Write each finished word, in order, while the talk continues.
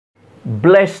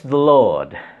Bless the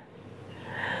Lord.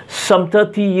 Some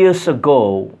 30 years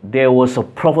ago, there was a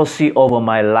prophecy over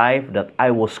my life that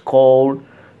I was called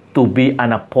to be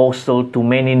an apostle to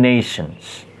many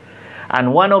nations.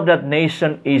 And one of that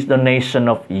nation is the nation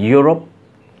of Europe.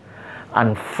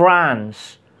 And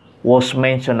France was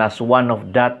mentioned as one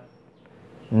of that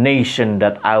nation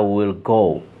that I will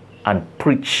go and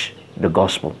preach the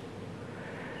gospel.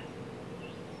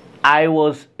 I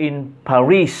was in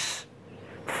Paris,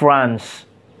 France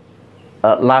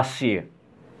last year,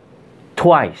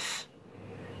 twice,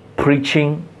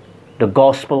 preaching the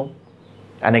gospel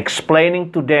and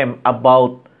explaining to them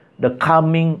about the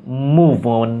coming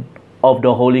movement of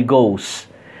the Holy Ghost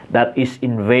that is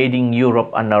invading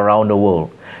Europe and around the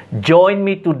world. Join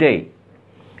me today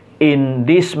in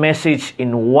this message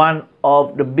in one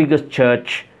of the biggest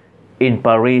church in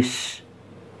Paris,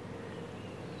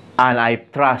 and I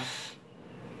trust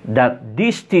that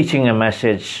this teaching and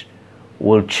message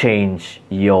will change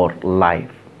your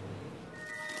life.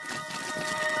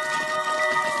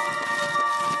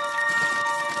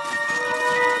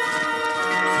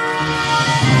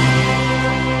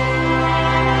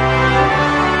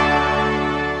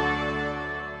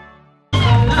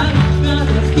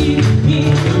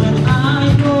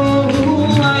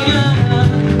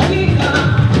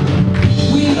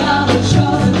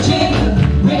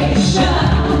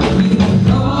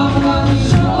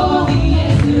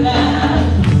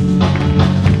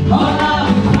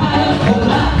 All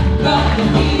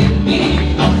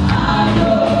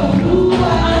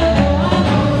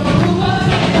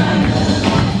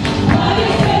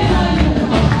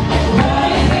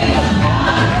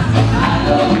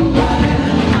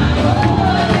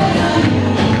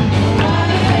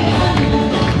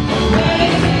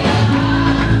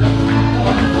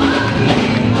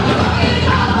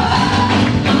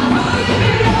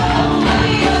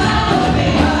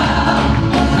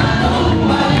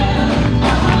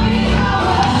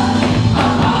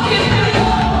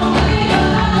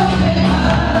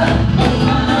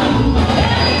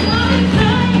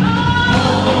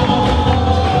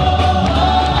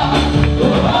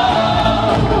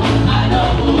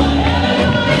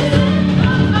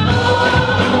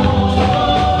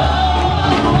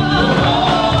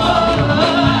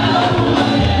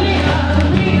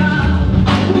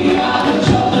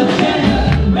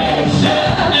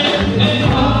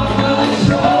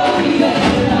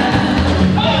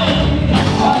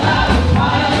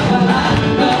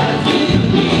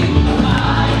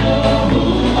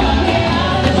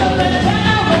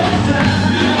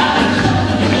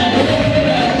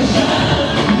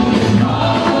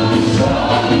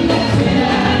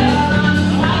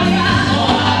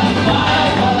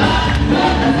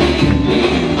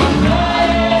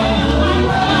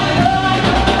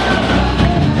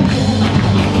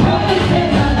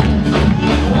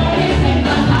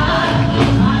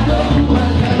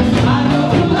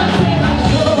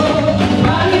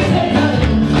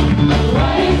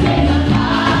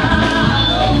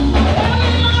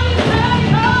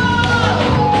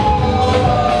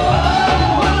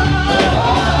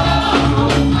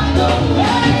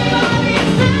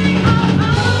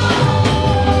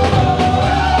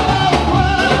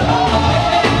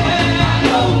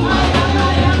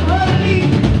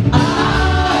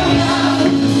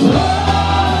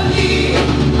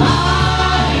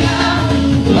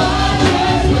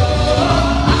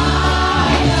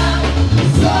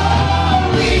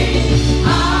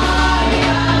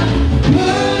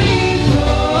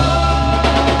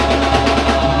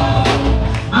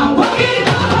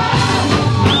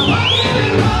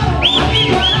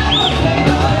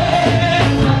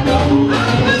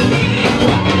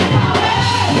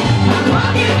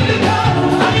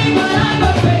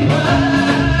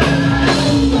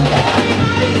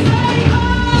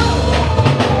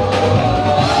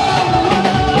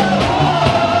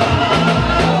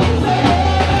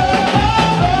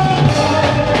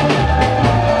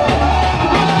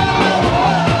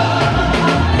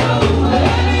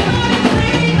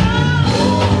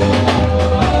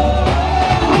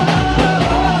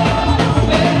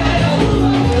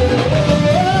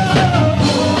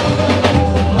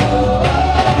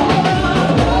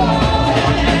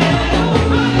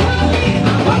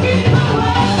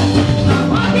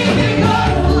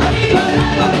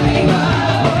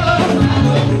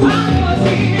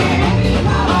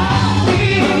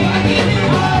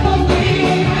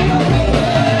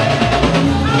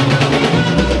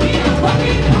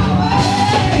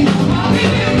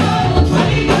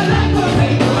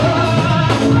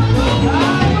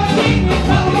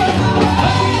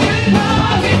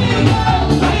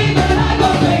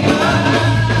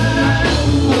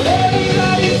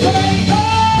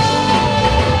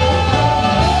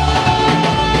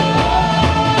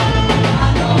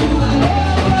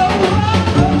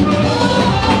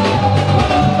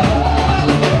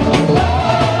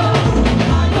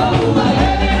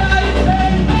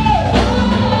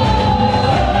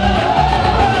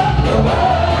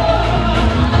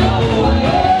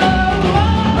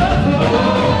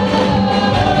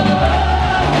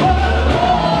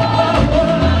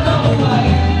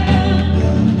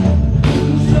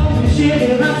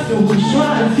génération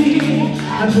choisie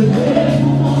à jeter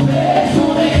pour montrer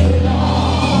son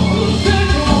excellence.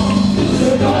 Tout ce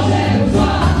dont j'ai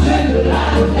besoin, je peux la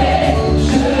donner. Je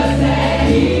sais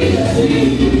qui je suis.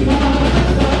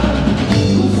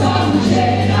 Nous sommes une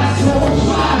génération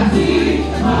choisie,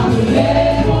 appelée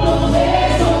pour montrer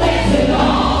son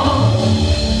excellence.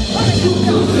 Tout ce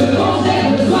dont j'ai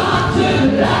besoin, je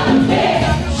peux la donner.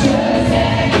 Je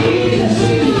sais qui je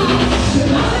suis. Je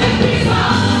m'appelle Christ.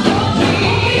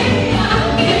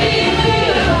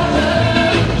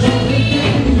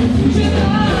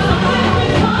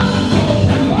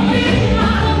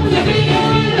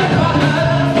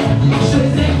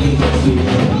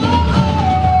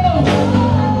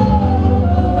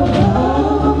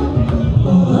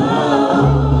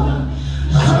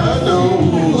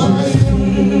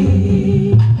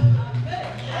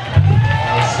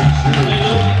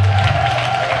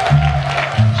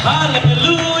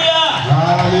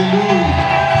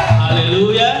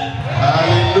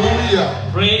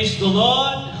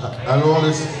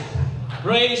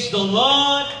 Praise the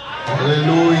Lord.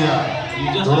 Alléluia.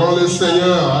 Adorons le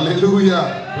Seigneur.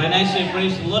 Alléluia. When I say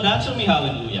praise the Lord, answer me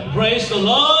hallelujah. Praise the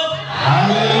Lord.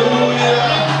 Hallelujah.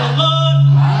 Praise the Lord.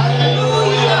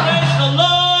 Hallelujah. Praise the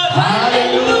Lord.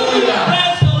 Hallelujah.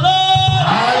 Praise the Lord.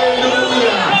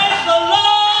 Hallelujah. Praise the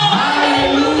Lord.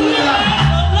 Hallelujah.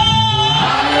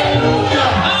 Hallelujah.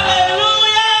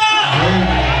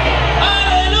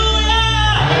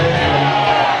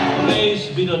 Hallelujah. Praise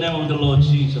be the name of the Lord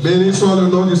Jesus. Béni soit le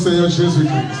nom du Seigneur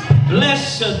Jésus-Christ.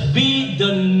 Blessed be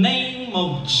the name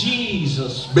of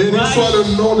Jesus Béni soit le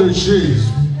Christ, nom de Jésus.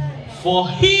 for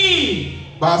He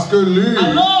Parce que lui,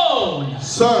 alone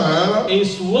seul,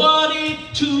 is worthy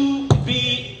to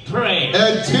be praised.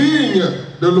 est digne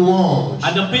de louange.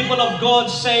 And the people of God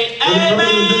say, Et le peuple de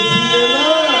Dieu dit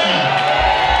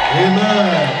Amen.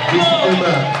 Amen. Amen.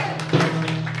 Amen.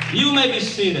 You may be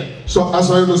seated.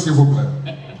 Asseyez-nous s'il vous plaît.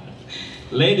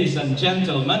 Ladies and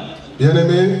gentlemen,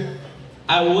 Bien-aimés,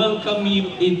 I welcome you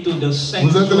into the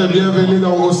vous êtes les sanctuary. bienvenus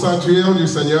dans le sanctuaire du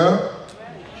Seigneur.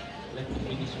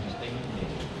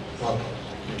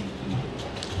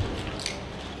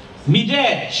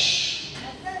 Midej,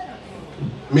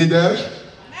 Midej,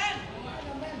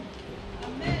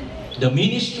 the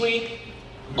ministry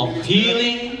of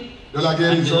healing de la and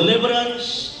guérison,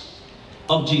 deliverance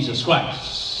of Jesus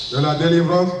Christ. de la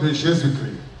délivrance de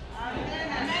Jésus-Christ.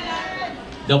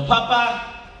 The Papa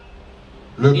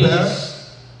Le Père, is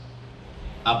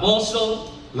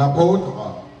apostle, l'apôtre,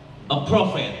 a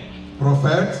prophet,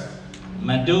 prophète,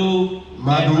 Madhu,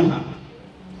 Madhu, Abraham.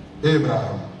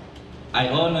 Abraham. I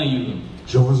honor you,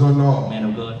 Je vous honore. man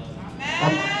of God.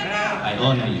 I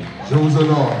honor you. Je vous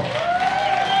honore. I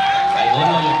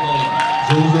honor your calling.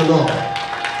 Je vous honore.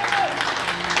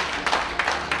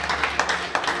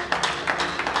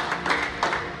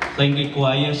 Thank you,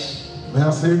 choirs,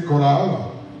 Merci,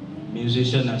 chorale,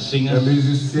 musicians, and les singers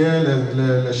musiciens,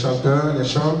 les chanteurs, les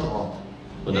chantres,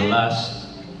 for the last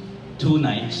 2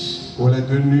 nights. pour les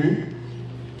deux nuits.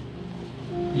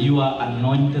 You are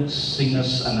anointed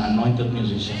singers and anointed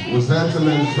musicians. Vous êtes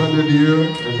les chants de Dieu,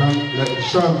 les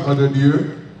chantres de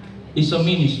Dieu. It's a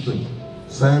ministry,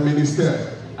 C'est un ministère.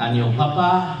 and your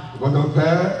Papa Votre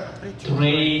Père,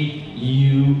 trained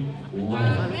you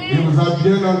well. il vous a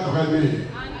bien entraîné.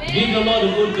 Give the Lord a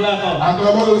good clap of.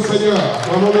 Acclamons le Seigneur.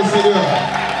 Acclamons le Seigneur.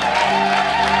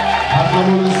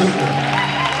 Acclamons le Seigneur.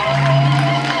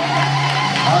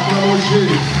 Acclamons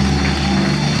Jésus.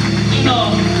 You know,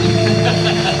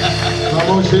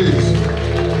 Acclamons Jésus.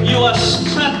 you are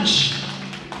such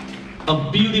a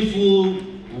beautiful,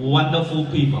 wonderful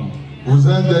people. Vous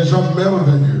êtes des gens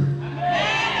merveilleux.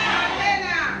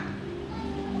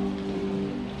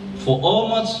 For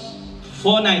almost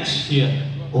 4 nights here,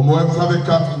 Au moins, vous avez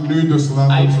 4 nuits de cela.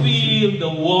 I feel the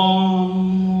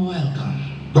warm welcome,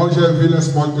 Donc, j'ai vu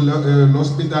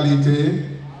l'hospitalité,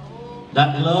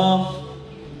 that love,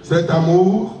 cet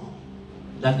amour,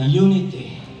 that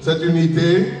unity, cette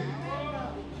unité,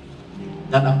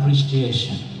 that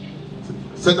appreciation.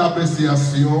 cette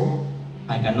appréciation.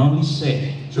 I can only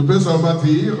say, Je peux seulement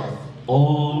dire,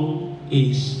 all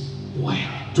is well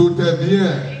tout est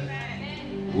bien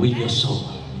with your soul.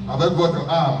 avec votre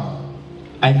âme.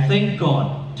 I thank God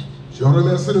Je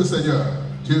remercie le Seigneur,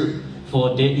 Dieu.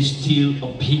 for there is still a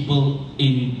people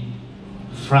in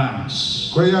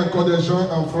France Qu'il y a encore des gens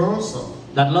en France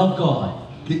that love God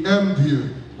qui aiment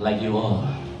Dieu, like you are.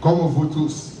 comme vous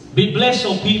tous. Be blessed,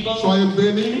 oh people. Soyez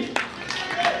bénis,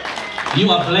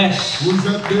 You are blessed. vous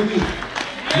êtes bénis.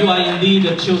 You are indeed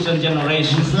a chosen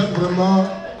generation. Vous êtes vraiment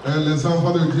les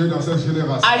enfants de Dieu dans cette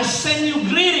génération. I send you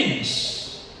greetings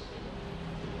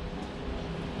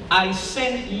I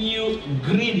send you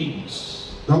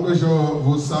greetings Donc je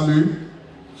vous salue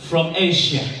from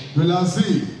Asia. de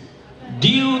l'Asie.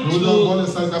 Due Nous avons to les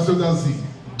salutations d'Asie.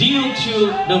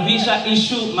 the visa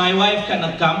issue, my wife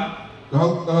cannot come,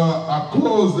 Donc à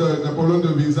cause des problèmes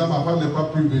de visa, ma femme n'est pas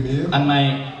pu venir. and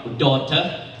my daughter.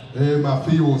 Et ma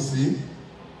fille aussi.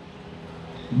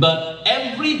 But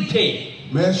every day,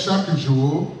 Mais chaque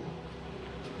jour,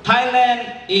 Thailand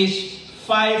is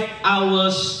 5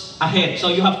 hours ahead, so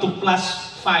you have to plus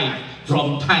 5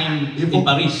 from time in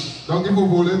Paris. donc il faut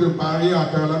voler de Paris à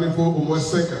Thaïlande, il faut au moins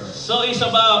 5 heures. So it's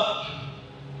about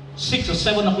 6 or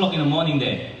 7 o'clock in the morning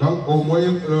there. Donc au moins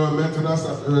maintenant,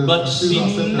 But 6 she à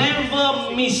 7 heures.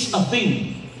 never miss a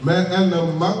thing. Mais elle ne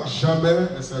manque jamais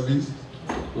de service.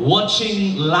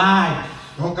 Watching live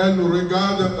Donc elle nous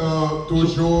regarde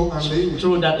toujours en ligne.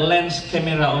 through that lens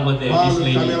camera over there, Par this le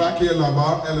lady. caméra qui est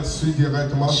là-bas, elle suit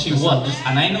directement. She le watched, service.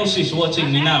 and I know she's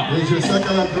watching me now. Et je sais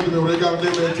qu'elle est en train de me regarder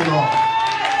maintenant.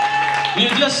 You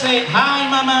just say, hi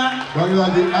mama, Donc il a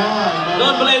dit, ah, God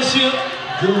maman, bless you,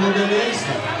 Dieu vous bénisse.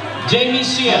 Jamie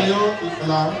Seer, Soyons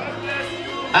là.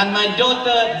 and my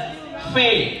daughter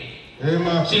Faye. Et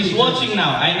ma She's fille, watching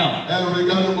now, I know. elle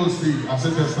regarde aussi à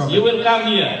cet instant. You will come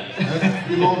here.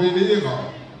 Ils vont venir.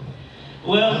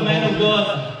 Well, man of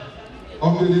God,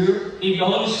 Homme de Dieu, if the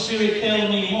Holy Spirit tell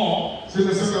me more, si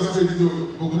le Saint-Esprit dit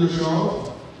beaucoup de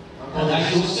choses, that I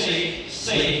should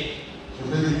say, je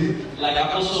vais le dire, like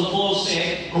Apostle Paul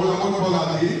said, comme l'apôtre Paul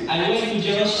a dit, I went to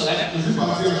Jerusalem je suis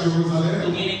parti à to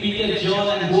Jérusalem meet Peter, John,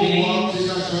 and pour voir James,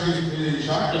 Pierre, et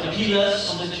Jacques, the pillars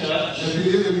of the church. les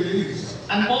piliers de l'Église.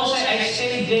 And Paul said, I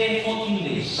stayed there 14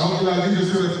 days. Donc il a dit, je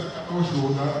suis resté 14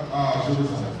 jours à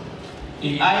Jérusalem.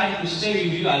 If I have to stay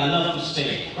with you, I love to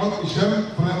stay. Donc j'aime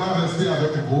vraiment rester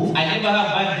avec vous. I never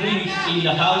have bad dreams in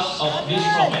the house of this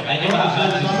prophet. I never have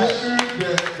bad J'ai dreams.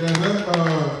 jamais eu des rêves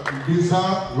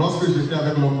bizarres lorsque j'étais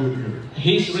avec l'homme de Dieu.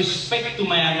 His respect to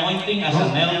my anointing as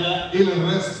an elder, Il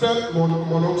respecte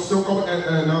mon onction comme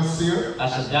un ancien,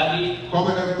 as a daddy. comme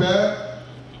un père.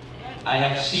 I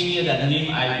have senior than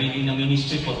him. I've been in the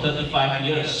ministry for 35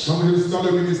 years. Donc je suis dans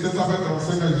le ministère, ça fait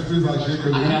 35 ans que je suis plus âgé que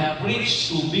I lui. have preached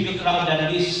to bigger crowd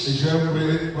than Et this. j'ai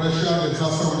prêché à des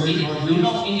assemblées You évangéliques.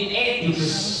 know, in the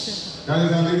 80s, Dans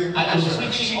les années I was 80,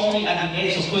 preaching only at the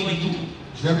age of 22.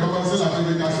 j'ai commencé la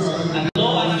prédication à And lo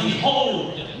and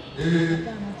behold, et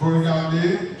pour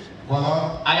regarder,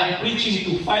 voilà. I am preaching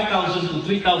to 5,000 to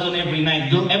 3,000 every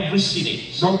night in every city.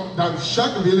 Donc dans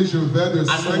chaque ville, je vais de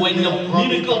 5 And when the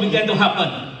miracle began to happen,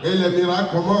 et les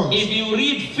miracles commencent. if you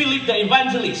read Philip the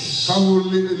evangelist, Quand vous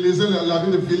lisez la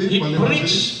vie de Philippe, he l'évangile,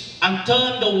 preached and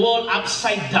turned the world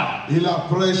upside down. il a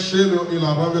prêché, il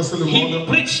a renversé le He monde.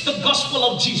 preached the gospel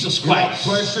of Jesus Il a Christ.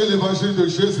 prêché l'évangile de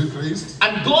Jésus-Christ.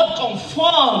 And God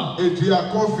confirmed Et Dieu a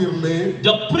confirmé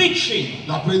the preaching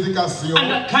la prédication and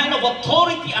the kind of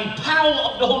authority and power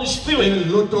of the Holy et Spirit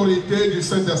l'autorité du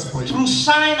Saint-Esprit. through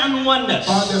signs and wonders.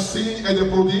 Par des signes et des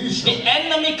prodiges. The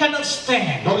enemy cannot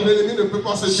stand. Donc l'ennemi ne peut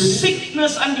pas se tenir.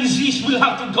 Sickness and disease will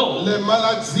have to go. Les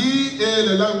maladies et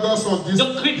les langueurs sont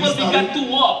The cripple began disparues.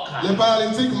 to walk. Les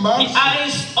paralytiques The marchent.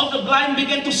 eyes of the blind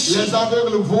began to see. Les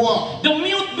aveugles voient. The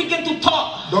mute began to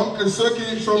talk. Donc ceux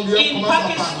qui sont bien In commencent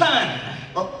à parler.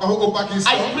 Pakistan, Au Pakistan,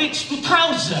 I preached to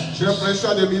thousands. j'ai prêché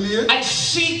à des milliers. I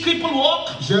see people walk.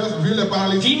 J'ai vu les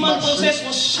paralytiques Demon marcher. possessed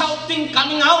was shouting,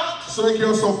 coming out. Ceux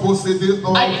qui sont possédés,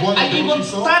 on voit I les even démons qui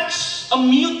sont. touch a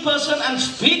mute person and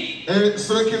speak. Et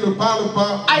ceux qui ne parlent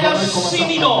pas, I have ils commencent à seen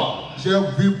it parler. all. J'ai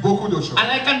vu beaucoup de choses. And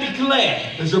I can declare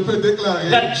Et je peux déclarer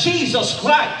that Jesus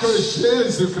que Christ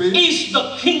Jésus-Christ, is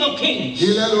the King of Kings il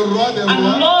est le roi des and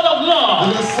rois, Lord of et Lords,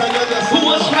 le Seigneur des who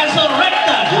was seigneurs. Il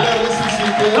resurrected est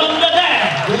ressuscité from the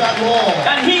dead, de la mort.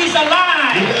 and He is Il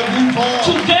alive est vivant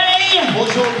today,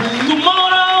 aujourd'hui,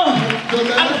 tomorrow,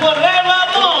 and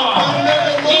forevermore.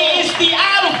 He is the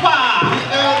Alpha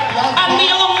and the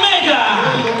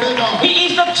Omega. He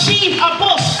is the chief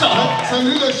apostle. c'est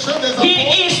lui le chef des apôtres.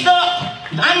 He is the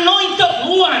anointed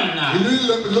one. Lui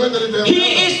le de l'éternel.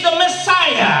 He is the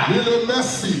Messiah. Lui le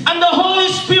Messie. And the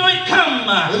Holy Spirit Et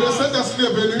come. le Saint-Esprit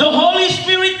est venu. The Holy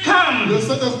Spirit Le come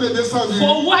Saint-Esprit est descendu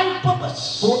for one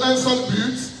purpose. pour un seul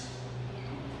but.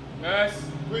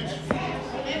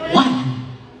 One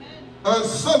Un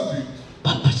seul but.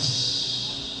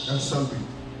 purpose. Un seul but.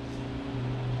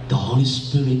 The Holy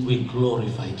Spirit will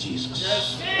glorify Jesus.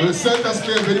 Le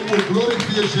Saint-Esprit est venu pour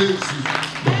glorifier Jésus.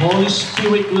 The Holy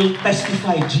Spirit will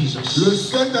testify Le Jesus.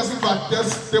 Saint-Esprit va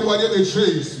témoigner de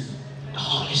Jésus. The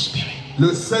Holy Spirit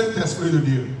Le Saint-Esprit de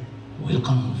Dieu. will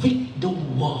convict the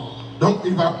world Donc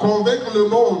il va convaincre le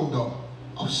monde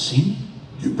of sin,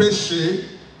 du péché,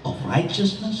 of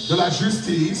righteousness, de la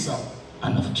justice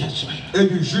and of judgment. et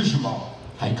du jugement.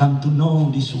 I come to know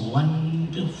this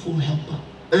wonderful helper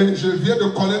Et je viens de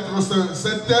connaître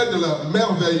cette aide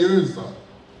merveilleuse.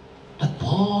 that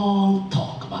Paul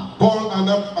talked about Paul en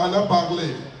a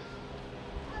parlé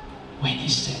when he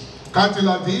said, quand il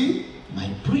a dit, my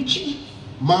preaching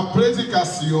ma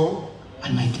prédication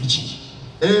and my teaching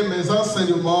et mes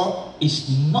enseignements is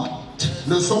not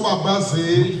ne sont pas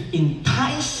basés with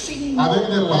enticing avec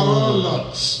des paroles,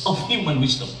 words of human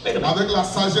wisdom. Wait a minute. avec la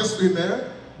sagesse humaine,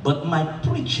 But my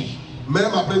preaching mais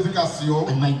ma prédication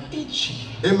and my teaching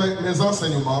et mes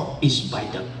enseignements, is by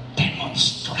the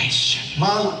demonstration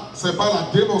c'est pas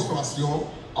la démonstration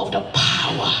of the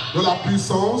power de la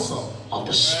puissance of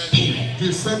the Spirit.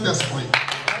 du Saint-Esprit.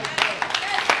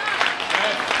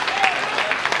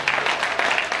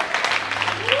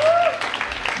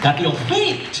 That your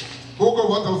faith, Pour que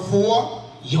votre foi,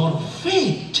 your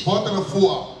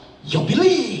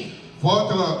belief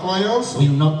votre croyance will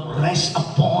not rest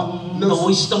upon Ne- the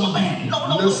wisdom of man.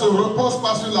 No. ne se repose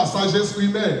pas sur la sagesse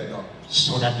humaine,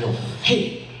 So that your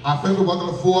faith afin que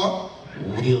votre foi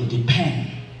will dépende,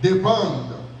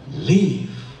 live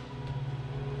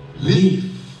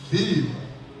vive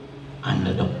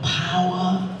under the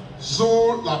power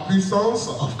sous la puissance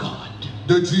of God.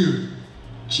 de Dieu.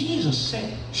 Jesus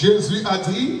said, Jésus a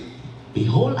dit,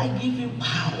 behold, I give you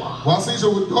power. voici je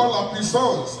vous donne la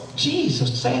puissance. Jesus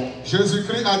said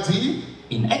Jésus-Christ a dit,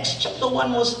 in Acts chapter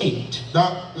 1 verse 8,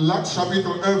 dans l'Acte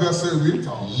chapitre 1 verset 8,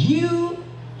 you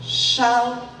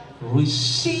shall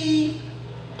receive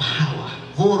power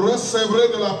vous recevrez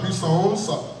de la puissance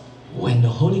when the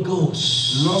Holy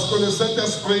Ghost lorsque le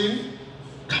Saint-Esprit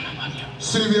come upon you.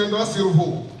 surviendra sur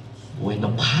vous. When the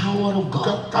power of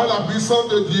God Quand la puissance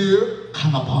de Dieu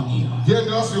come upon you,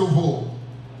 viendra sur vous,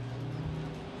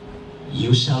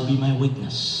 you shall be my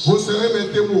witness. vous serez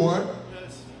mes témoins,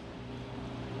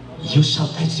 You shall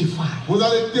testify. vous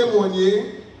allez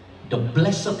témoigner The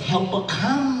blessed helper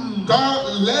come quand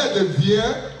l'aide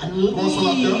vient, and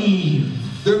consolateur, live,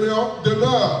 demeure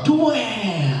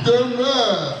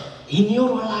in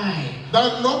your life.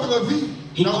 dans notre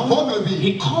vie, dans votre vie.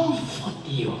 He comfort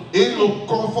you. Il nous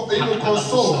console.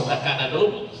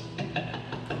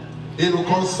 Il nous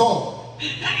console.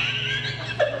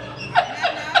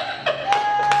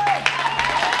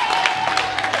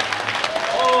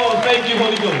 Oh, thank you,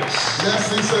 Holy Ghost.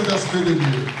 Merci Saint-Esprit de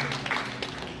Dieu.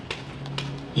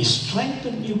 He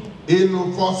strengthened you. Il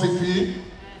nous fortifie.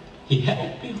 He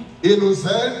helped you. Il nous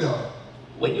aide.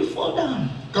 When you fall down,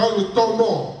 Quand nous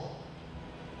tombons,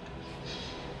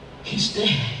 He's there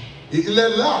il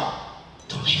est là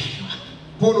to lift you up.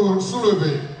 pour nous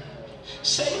soulever.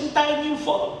 Same time you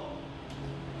fall,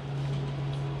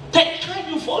 that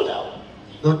time you fall down.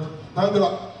 Donc, tant de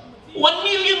la- 1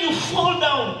 million you fall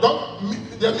down. donc,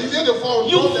 des milliers de fois, on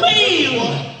You tombe, des milliers de fail.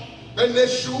 fois, on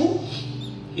échoue.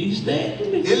 He's there to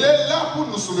lift Il you est là pour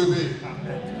nous soulever,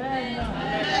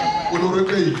 pour nous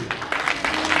recueillir.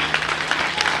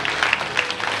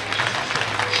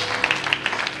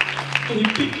 up. He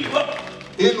pick you up.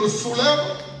 Il nous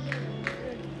soulève,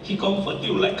 He comfort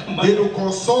you like a il mother. nous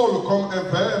console comme un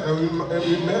père et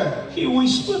une mère. He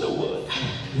whisper the word.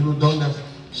 Il nous donne un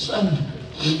Son,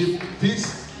 il dit,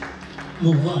 fils,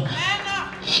 move on.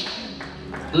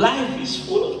 Life is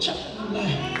full of challenge.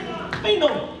 I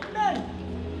know.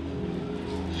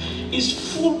 It's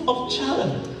full of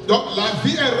challenge. donc la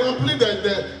vie est remplie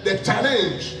de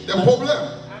challenges, de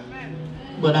problèmes.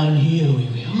 But I'm here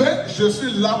with you. Mais je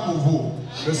suis là pour vous,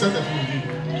 le Saint-Esprit.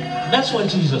 That's what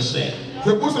Jesus said.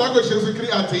 C'est pour cela que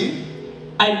Jésus-Christ a dit,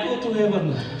 I go to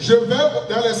heaven je vais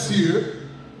dans les cieux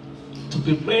to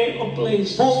prepare a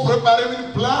place pour préparer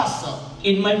une place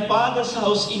in my Father's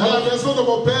house, in dans la maison de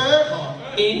mon Père,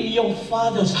 your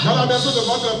Father's dans la maison de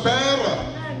house. votre Père.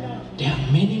 There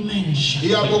are many mansions. Il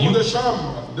y a But beaucoup you- de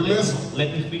chambres, de maisons.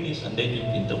 Let me finish and then you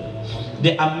can talk.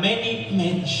 There are many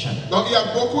mansions. Donc il y a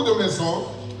beaucoup de maisons.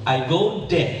 I go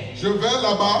there Je vais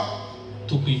là-bas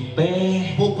to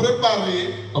prepare pour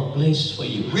préparer a place for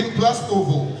you. une place pour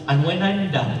vous. And when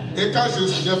I'm done, Et quand je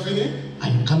suis fini,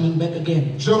 I'm coming back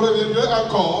again je reviendrai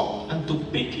encore and to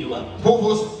pick you up pour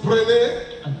vous prendre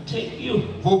and take you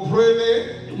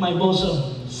to my bosom.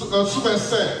 sous mes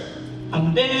seins.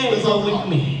 And there you go with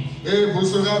me Et vous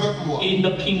serez avec moi in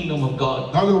the kingdom of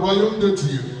God. dans le royaume de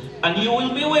Dieu. And you will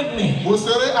be with me. Vous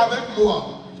serez avec moi.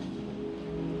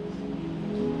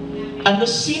 And the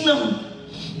sinner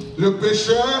Le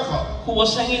pécheur who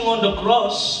was hanging on the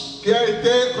cross, qui a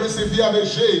été crucifié avec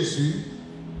Jésus,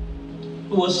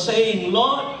 who was saying,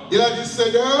 Lord, il a dit,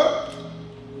 Seigneur,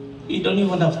 He don't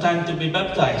even have time to be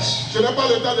baptized. Je n'ai pas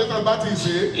le temps d'être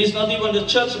baptisé. He's not even a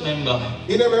church member.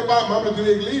 Il n'est même pas membre de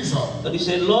l'église. But he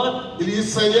said, Lord, Il dit,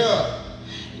 Seigneur,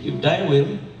 if thy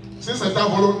will, si c'est ta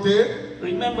volonté,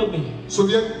 remember me.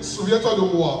 souviens-toi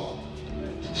de moi.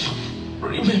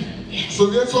 Remember me.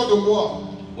 Souviens-toi de moi.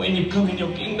 When you come in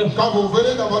your kingdom. Quand vous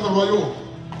venez dans votre royaume.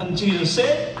 And Jesus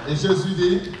said, Et Jésus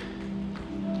dit,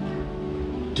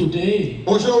 today,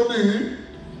 aujourd'hui,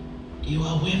 you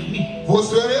are with me vous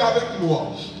serez avec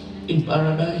moi in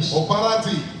paradise. au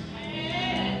paradis.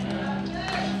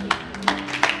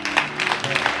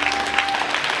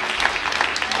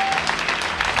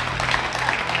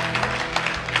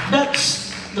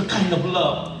 That's the kind of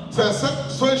love C'est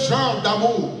ce genre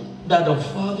d'amour that the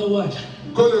Father wants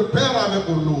que le Père avait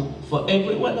pour nous, for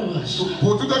every one of us.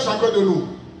 pour tout un chacun de nous.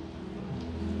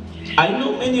 I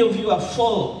know many of you are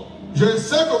fall, Je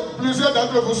sais que plusieurs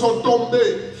d'entre vous sont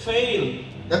tombés, fail,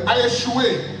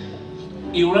 échoués.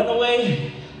 you run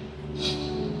away,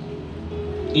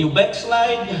 you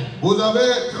backslide, Vous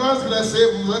avez transgressé,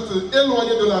 vous êtes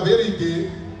éloigné de la vérité.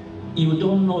 you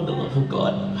don't know the love of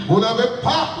God. Vous n'avez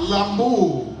pas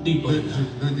l'amour Deep.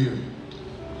 de Dieu.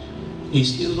 He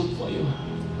still look for you,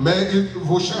 Mais il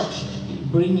vous cherche.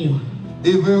 bring you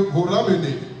Il veut vous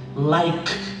ramener like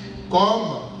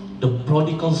comme, the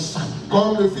prodigal son.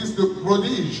 comme le fils de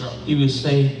prodige. He will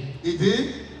say, Il dit,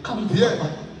 come to viens, Papa.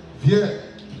 viens,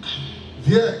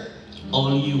 viens.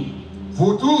 All you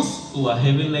Vous tous who are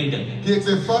heavy laden, qui êtes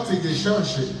fatigués,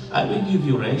 cherchez. I will give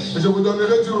you rest. Je vous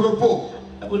donnerai du repos.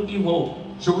 I will give hope.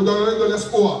 Je vous donnerai de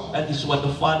l'espoir. That is what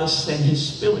the Father sent His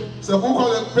Spirit, C'est pourquoi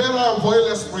le Père a envoyé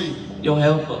l'Esprit. your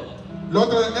helper.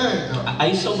 L'autre aide.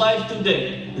 I survived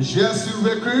today J'ai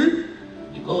survécu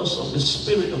because of the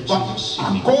Spirit of Jesus à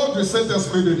in me. cause de cet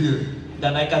Esprit de Dieu.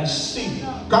 That I can sing,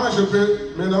 Quand je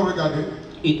peux maintenant regarder,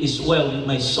 it is well with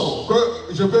my soul.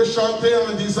 que je peux chanter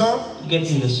en disant, Get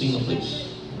me the singer, please.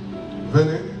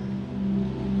 venez.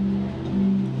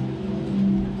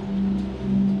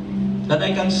 That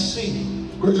I can sing,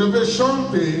 Que je peux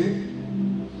chanter.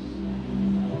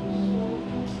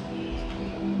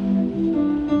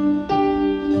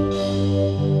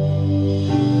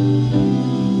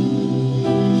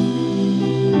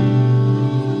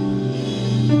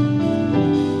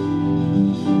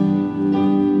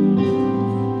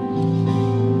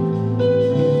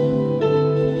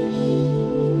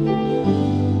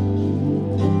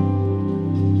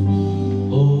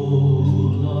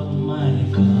 oh Lord my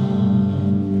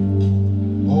God,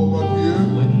 Oh mon Dieu,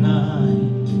 when I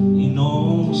in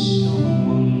awesome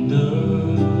wonder,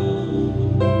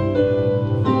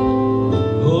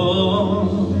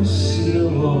 oh, see the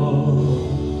Lord,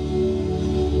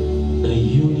 the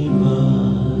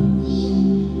universe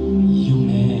you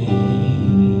made.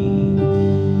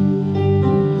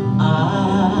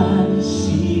 I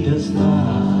see the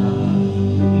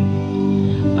stars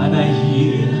and I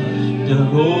hear the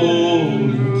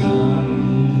rolling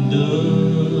thunder.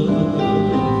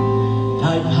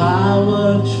 Thy power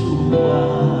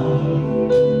throughout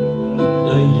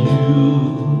the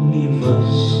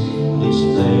universe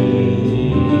display.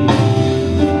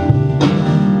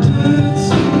 Tu es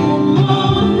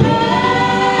grand,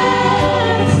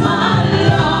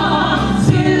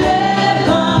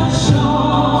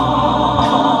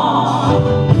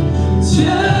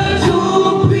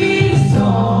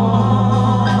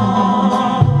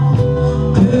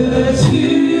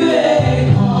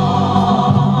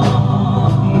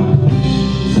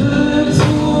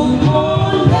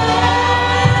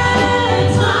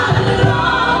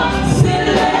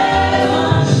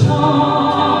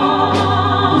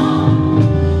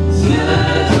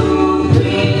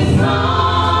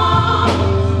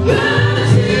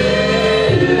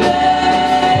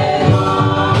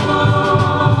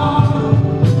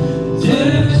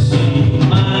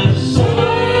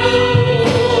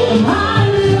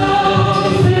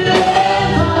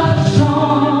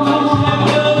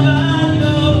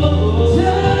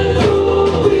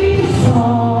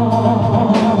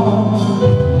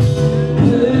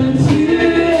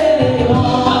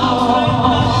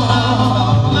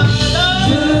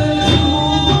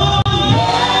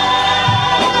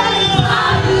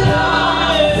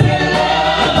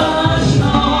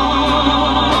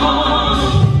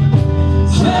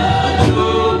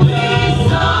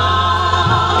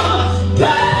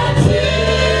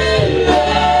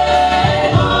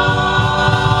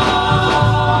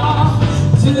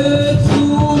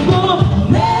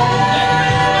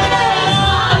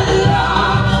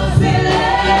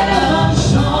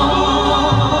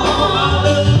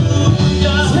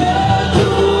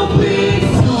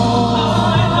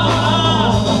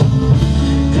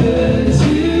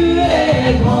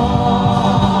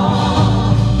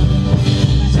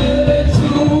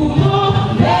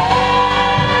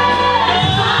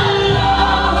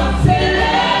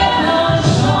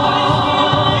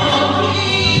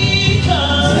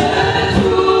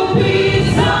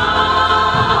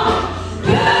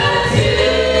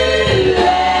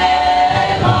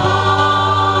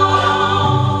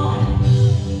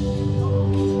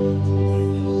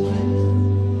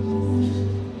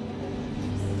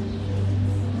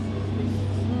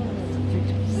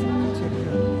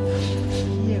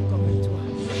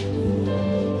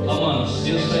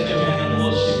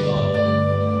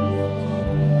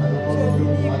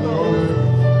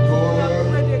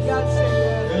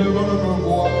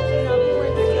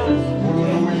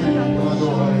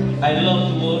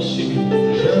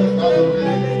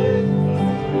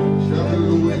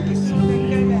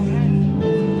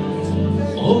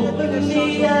 Open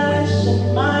the eyes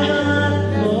of my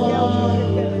heart, Lord.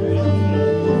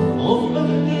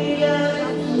 Open the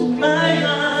eyes of my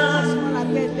heart.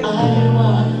 I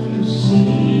want to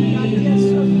see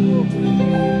you.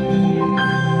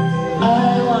 I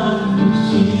want to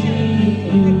see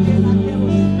you.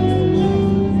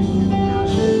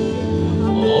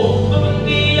 Open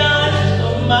the eyes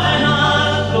of my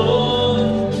heart,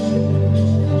 Lord.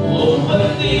 Open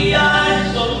the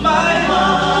eyes of my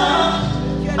heart.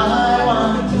 I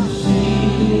want to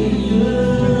see you.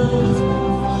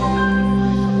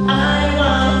 I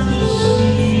want to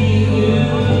see you.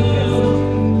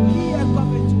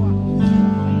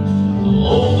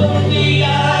 Open the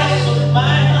eyes of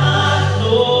my heart,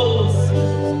 Lord.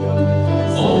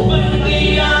 Open the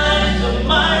eyes of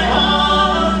my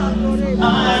heart. I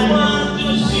want to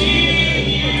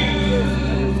see you.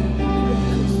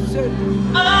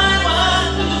 I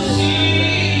want to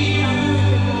see you.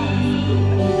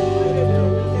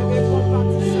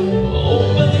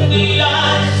 Open the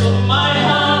eyes of my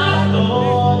heart,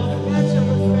 Lord.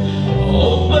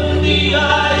 Open the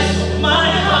eyes of my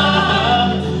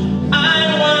heart. I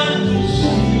want to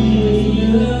see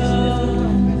you.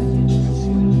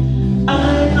 I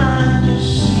want to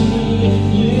see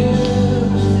you.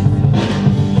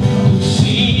 To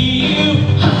see you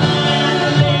high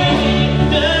and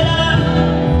lifted up,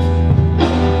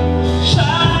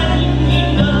 shining in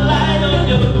the light of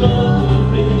your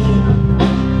glory.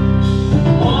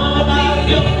 All about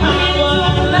your power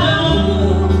and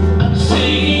love, I'm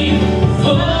singing,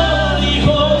 holy,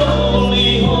 holy,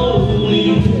 holy.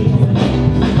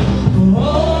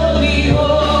 Holy,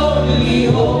 holy,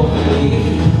 holy,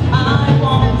 I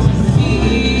want to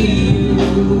see you.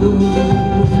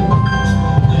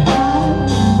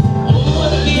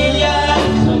 Open the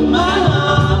eyes of my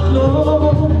heart,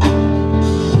 Lord.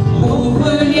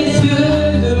 Ouvre les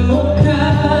yeux de mon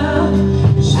cœur,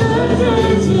 je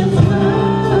désire te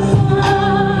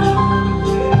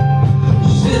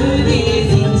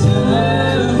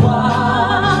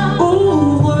voir.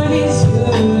 Ouvre les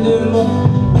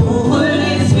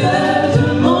yeux de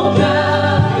mon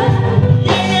cœur.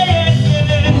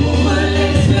 Ouvre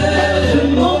les yeux de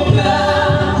mon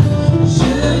cœur,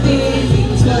 je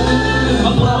désire te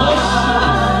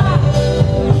voir.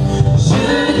 Je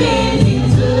désire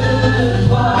te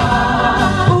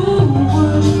voir.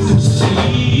 Ouvre, to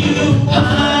see you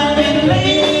high and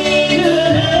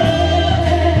lifted up,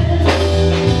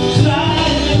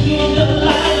 shining in the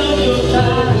light of your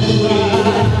glory.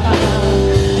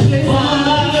 All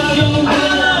of your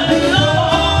power and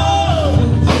love,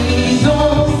 please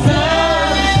don't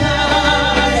satisfy.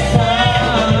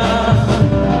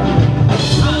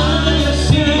 I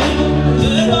see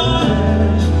the Lord.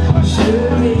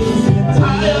 I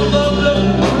am the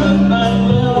Lord of my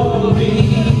glory.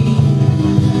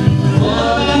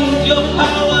 All of your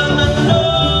power and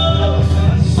love,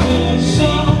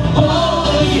 sing,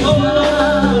 holy, holy,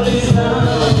 holy,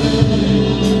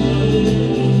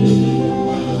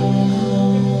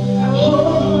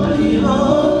 holy,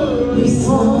 holy,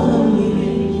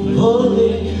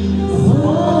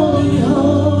 holy,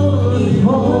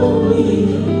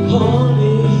 holy, holy,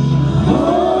 holy,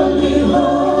 holy,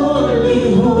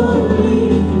 holy, holy.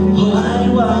 Oh, I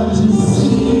want to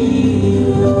see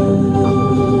you.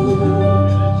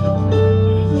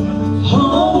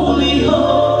 Holy,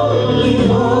 holy,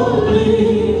 holy,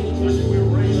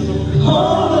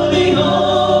 holy,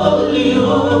 holy,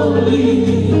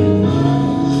 holy.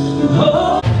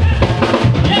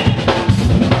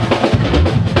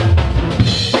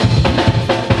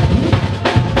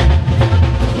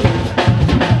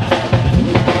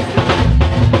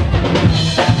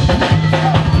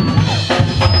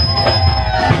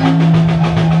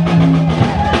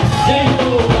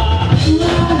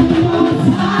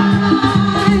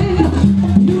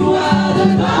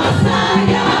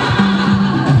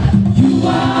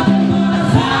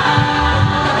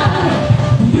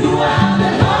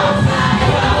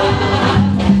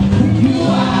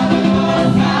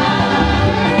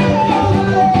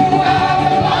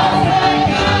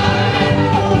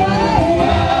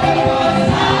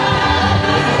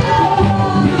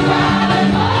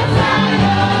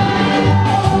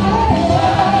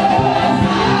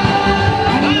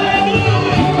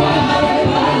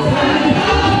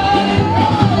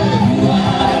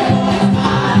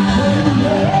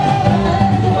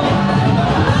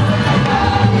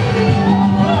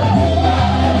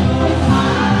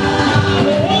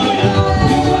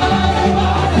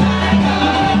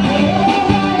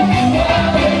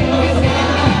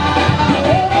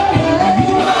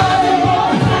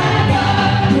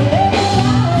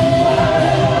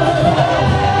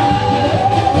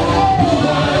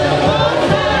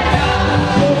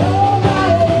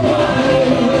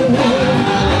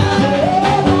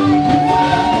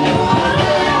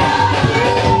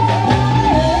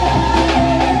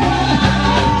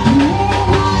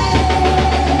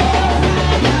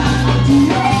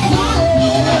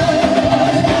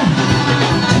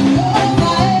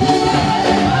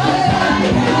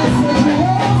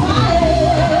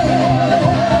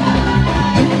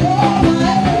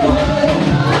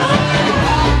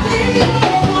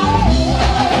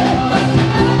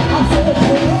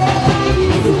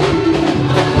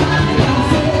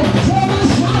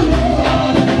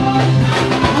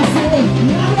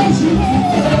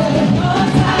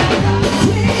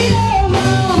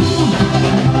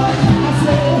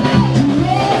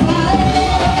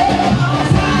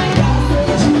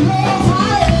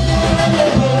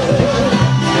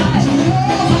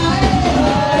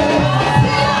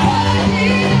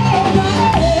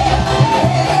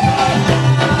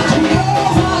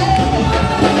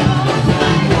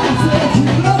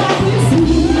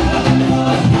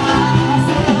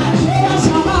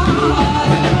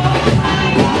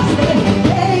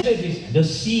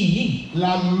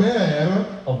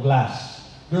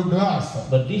 de glace.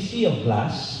 But this sea of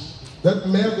glass Cette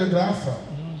mer de glace,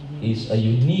 is a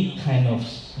unique kind of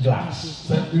glass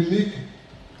c'est unique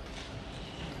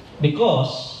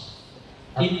because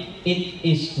it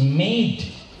is made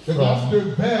de glace from, de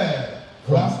verre,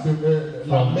 glace de,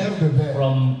 la mer de verre.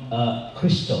 from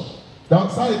crystal. Donc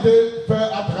ça a été fait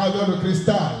à travers le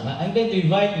cristal. Now, I'm going to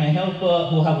invite my helper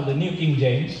who have the New King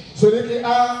James. Celui qui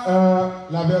a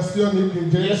la version New King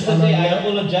James en Yesterday, I anglais.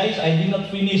 apologize. I did not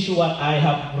finish what I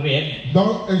have read.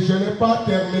 Donc je n'ai pas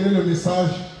terminé le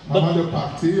message avant de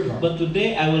partir. But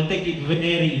today, I will take it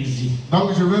very easy.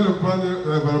 Donc je vais le prendre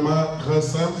vraiment très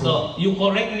simple. So, you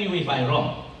correct me if I'm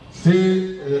wrong.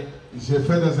 Si j'ai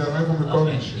fait des erreurs, vous me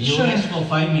Okay. corrigez. You rest for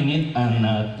 5 minutes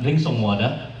and drink some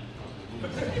water.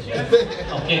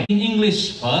 Okay. In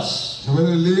English first, Je vais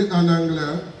le lire en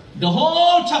anglais. the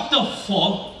whole chapter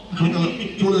 4,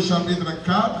 Tout le chapitre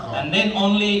 4. and then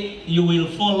only you will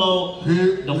follow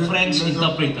Puis the French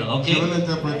interpreter. Je Okay. vais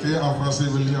l'interpréter en français,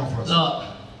 je vais lire en français. So,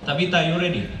 Tabitha, you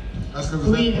ready? Est-ce que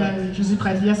vous Oui, êtes prêts? je suis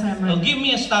prête. Yes, I am So ready. give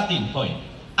me a starting point.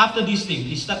 After this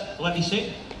thing, is that what he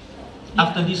said?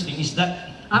 After this thing, is that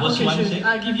verse Ok, 1 say?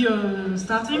 I'll give you a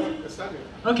starting.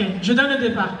 Ok, je donne le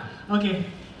départ. Ok.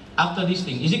 After this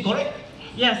thing, is it correct?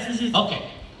 Yes, is it? Okay.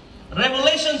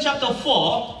 Revelation chapter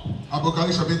 4,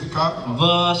 Apocalypse chapitre 4,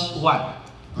 verse 1. à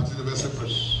partir du verset 1.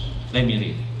 Let me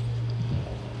read.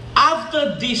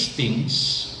 After these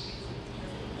things,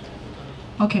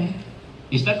 Okay.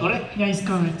 is that correct? Yeah, it's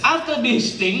correct. After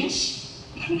these things,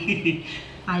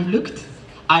 I looked.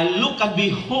 I look and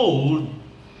behold,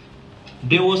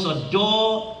 there was a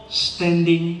door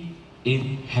standing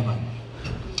in heaven.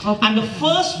 Open. And the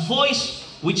first voice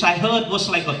which I heard was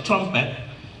like a trumpet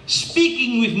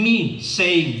speaking with me,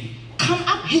 saying, "Come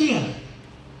up here,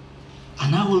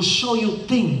 and I will show you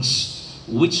things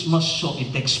which must shortly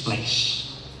take place."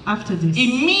 After this.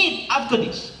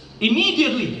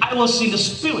 Immediately I was in the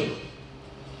spirit,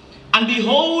 and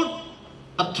behold,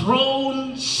 a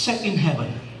throne set in heaven,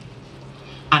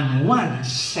 and one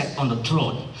sat on the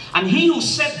throne. And he who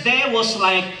sat there was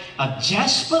like a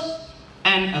jasper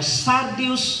and a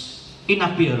sardius in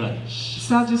appearance.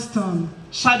 Sardius stone.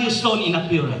 Sardius stone in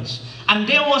appearance. And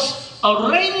there was a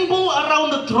rainbow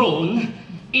around the throne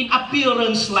in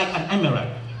appearance like an emerald.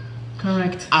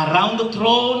 Correct. Around the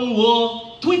throne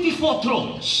were 24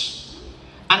 thrones.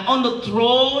 And on the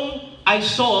throne I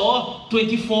saw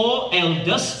 24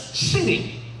 elders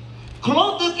sitting,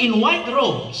 clothed in white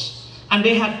robes, and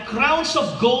they had crowns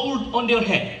of gold on their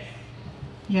head.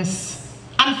 Yes.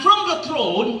 And from the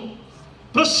throne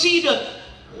proceeded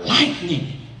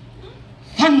lightning,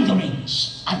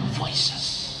 thunderings, and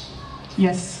voices.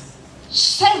 Yes.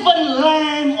 7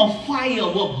 lamps of fire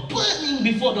were burning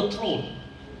before the throne,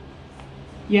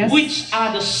 Yes. which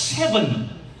are the 7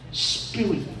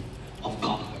 Spirits of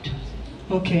God.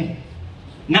 Okay.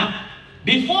 Now,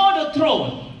 before the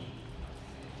throne,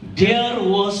 there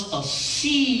was a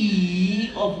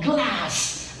sea of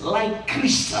glass like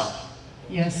crystal.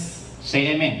 Yes. Say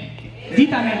amen.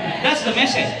 Dites amen. That's the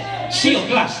message. Sea of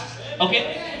glass.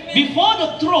 Okay? Before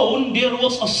the throne, there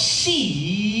was a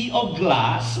sea of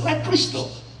glass like crystal.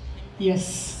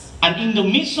 Yes. And in the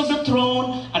midst of the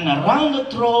throne and around the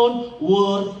throne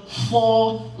were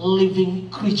 4 living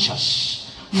creatures,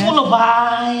 Yes. full of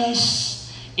eyes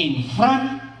in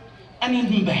front and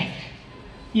in back.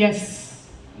 Yes.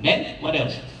 Then, what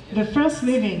else? The first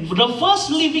living. The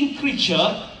first living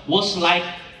creature was like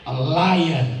a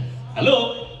lion.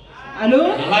 Hello?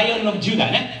 Allô? The lion of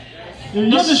Judah. Eh? Le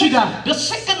lion de Judas. The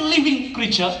second living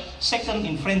creature, second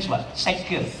in French what?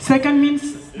 Second. Second means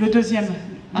le deuxième.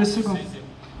 Le second.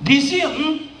 This year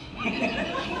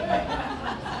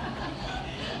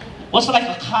was like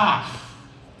a calf.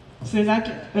 C'est like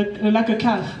a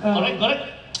calf. Correct, correct?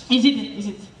 Is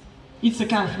it? It's a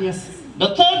calf, yes.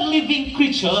 The third living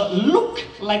creature looked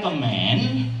like a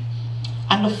man,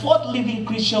 and the fourth living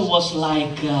creature was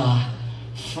like a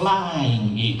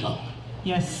flying eagle.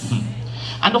 Yes.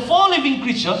 And the 4 living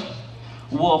creatures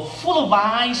were full of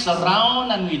eyes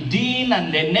around and within,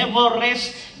 and they never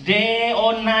rest day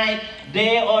or night,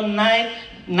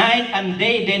 night and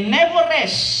day. They never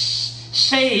rest,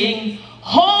 saying,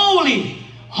 "Holy,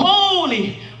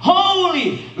 holy,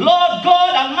 holy, Lord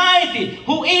God Almighty,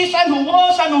 who is and who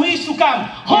was and who is to come.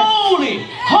 Holy,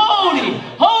 holy,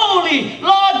 holy,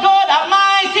 Lord God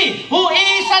Almighty, who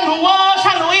is and who was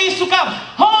and who is to come.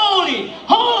 Holy,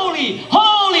 holy,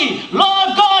 holy, Lord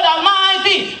God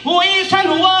Almighty, who is and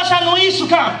who was and who is to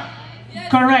come."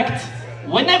 Correct.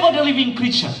 Whenever the living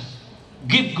creature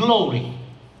give glory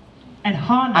And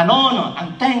honor. and honor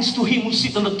and thanks to him who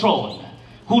sits on the throne,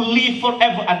 who live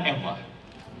forever and ever.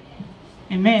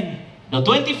 Amen. the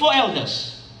 24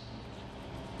 elders,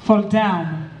 fall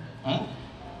down. huh?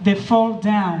 They fall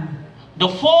down. the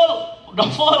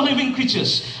four living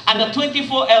creatures, and the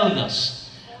 24 elders,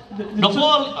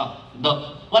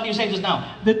 what do you say just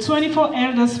now? The 24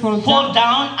 elders Fall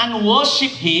down and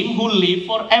worship him who lives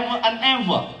forever and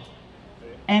ever.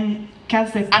 and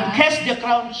cast their And cast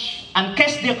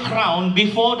their crown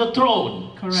before the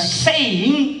throne, Correct.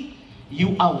 saying,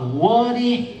 "You are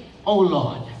worthy, O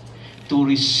Lord, to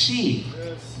receive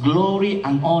glory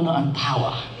and honor and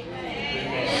power.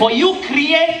 For you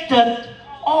created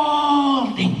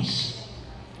all things,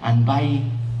 and by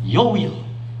your will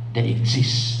they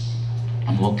exist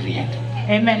and were created."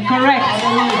 Amen. Correct.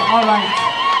 Hallelujah. All right.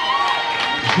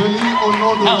 Je lis au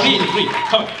nom de Now Jésus. read.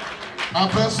 Come.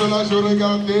 Après cela, je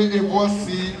regardai et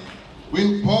voici,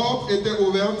 une porte était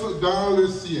ouverte dans le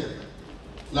ciel.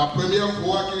 La première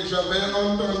voix que j'avais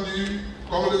entendue,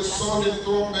 comme le son d'une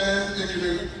trompette, et qui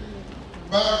me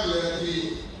parle,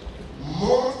 dit,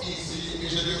 monte ici et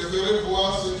je te ferai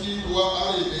voir ce qui doit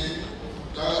arriver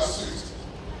dans la suite.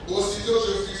 Aussitôt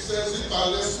je fus saisi par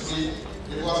l'esprit,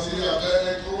 et voici il y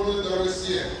avait un trône dans le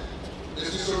ciel. Et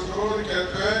sur ce trône,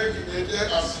 quelqu'un qui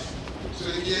était assis.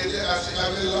 Celui qui était assis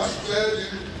avait l'aspect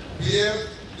d'une pierre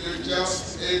de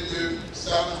jaspe et de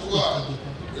sardoine.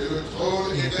 Et le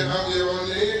trône était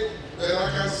environné d'un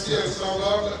arc-en-ciel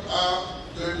semblable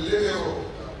à de l'émeraude.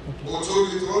 Autour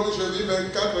du trône, je vis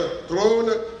 24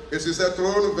 trônes, et sur ces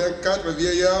trônes, 24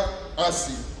 vieillards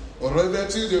assis,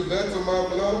 revêtus de vêtements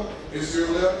blancs, et sur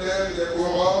leur tête des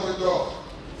couronnes d'or.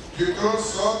 Du trône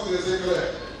sortent des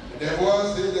éclairs, des voix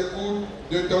et des coups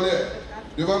de tonnerre.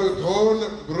 Devant le trône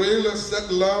brûlent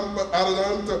 7 lampes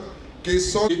ardentes qui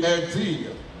sont dignes,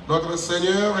 notre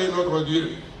Seigneur et notre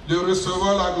Dieu, de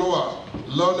recevoir la gloire,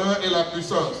 l'honneur et la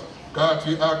puissance, car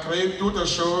tu as créé toutes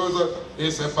choses et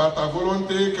c'est par ta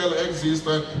volonté qu'elles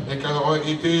existent et qu'elles ont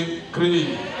été créées.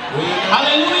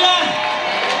 Hallelujah!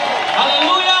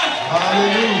 Hallelujah!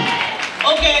 Alléluia.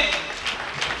 Okay,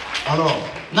 Alors,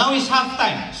 now it's half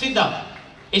time. Sit down.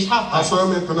 It's half à time. soi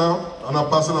maintenant, on a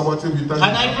passé la moitié du temps.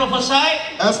 Can I prophesy?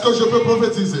 Est-ce que je peux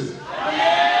prophétiser?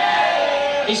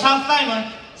 It's half time. Huh?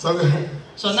 Ça veut-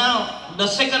 So now the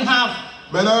second half,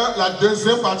 Maintenant, la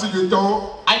deuxième partie du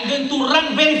temps, I'm going to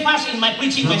run very fast in my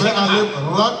preaching. je My vais second aller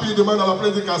half. rapidement dans la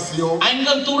prédication. I'm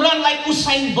going to run like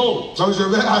Usain Bolt. Donc je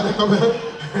vais aller comme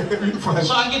une fois.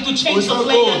 So I'm going to change the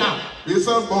player now.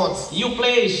 Usain Bolt. You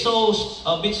play so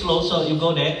a bit slow, so you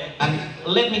go there, and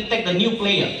let me take the new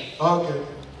player, Ok.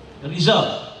 the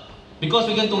reserve, because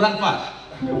we're going to run fast.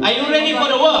 Are you ready for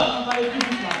the word? On va aller plus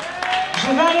vite, là.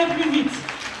 Je vais aller plus vite.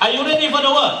 Are you ready for the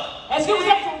word? Est-ce que vous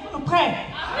êtes prêts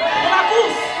pour la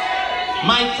course?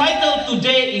 My title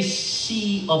today is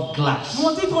Sea of Glass,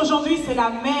 Mon titre aujourd'hui, c'est la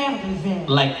mer de verre,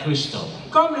 like crystal.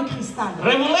 comme le cristal.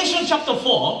 Revelation chapter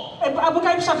 4 Et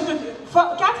Apocalypse chapitre 4,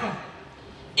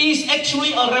 is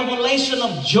actually a revelation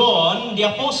of John the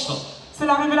apostle. c'est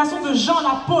la révélation de Jean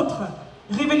l'apôtre,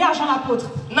 révélée à Jean l'apôtre.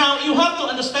 Now you have to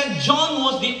understand, John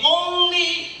was the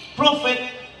only prophet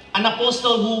and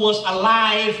apostle who was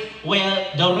alive, where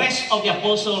the rest of the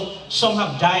apostles, some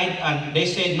have died and they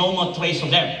say no more trace of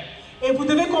them. Et vous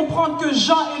devez comprendre que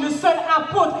Jean est le seul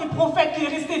apôtre et prophète qui est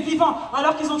resté vivant,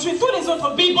 alors qu'ils ont tué tous les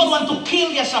autres. People want to kill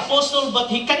this apostle, but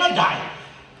he cannot die.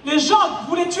 Les gens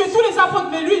voulaient tuer tous les apôtres,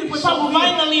 mais lui, il ne pouvait pas So mourir.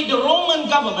 finally the Roman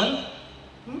government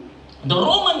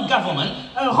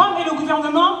Rome et le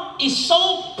gouvernement, is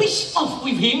so pissed off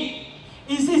with him,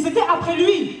 ils étaient après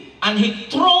lui. and he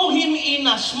threw him in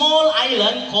a small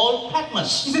island called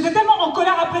Patmos. Ils étaient tellement en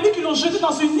colère après lui qu'ils l'ont jeté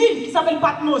dans une île qui s'appelle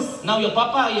Patmos. Now your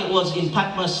papa was in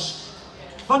Patmos.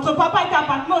 Votre papa était à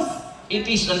Patmos. It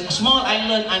is a small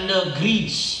island under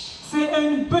Greece. C'est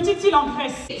une petite île en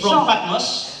Grèce. From Jean,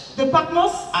 Patmos, de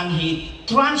Patmos, and he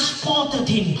transported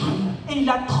him et il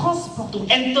l'a transporté to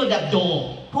enter that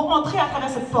door, pour entrer à travers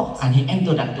cette porte. and he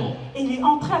entered that door. Et il est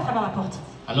entré à travers la porte.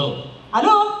 Hello,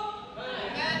 Allô?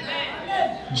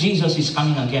 Jesus is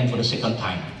coming again for the second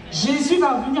time. Jésus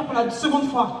va venir pour la seconde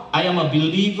fois. I am a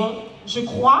believer Je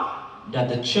crois that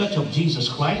the church of Jesus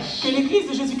Christ que l'église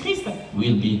de Jésus-Christ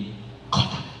will be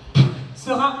caught up.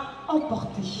 sera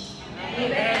emportée.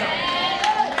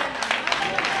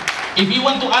 If you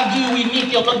want to argue with me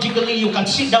theologically, you can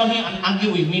sit down here and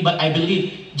argue with me, but I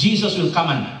believe Jesus will come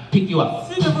and pick you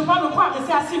up Si ne peut pas me croire,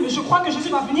 restez assis, mais je crois que Jésus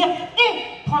va venir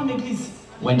et prendre l'église.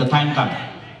 when the time comes.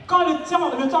 Quand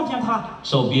le temps viendra.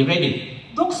 So be ready.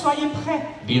 Donc soyez prêts.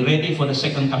 Be ready for the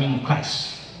second coming of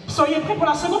Christ. Soyez prêts pour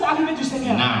la seconde arrivée du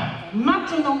Seigneur. Now,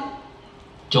 Maintenant,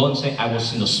 John said, I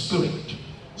was in the spirit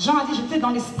Jean a dit, j'étais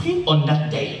dans l'esprit on that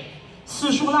day.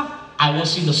 ce jour-là. I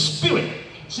was in the spirit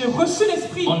J'ai reçu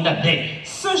l'Esprit on that day.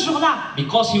 ce jour-là.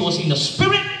 Because he was in the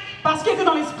Spirit, Parce qu'il était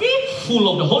dans l'Esprit, full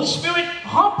of the Holy Spirit,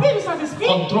 rempli du Saint-Esprit,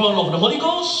 control of the Holy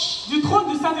Ghost, du trône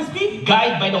du Saint-Esprit,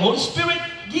 guided by the Holy Spirit,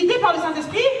 guidé par le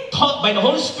Saint-Esprit, taught by the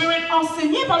Holy Spirit,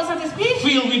 enseigné par le Saint-Esprit,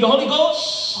 filled with the Holy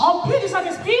Ghost, rempli du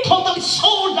Saint-Esprit, totally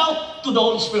sold out to the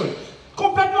Holy Spirit.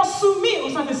 complètement soumis au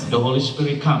Saint-Esprit. The Holy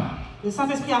Spirit come Le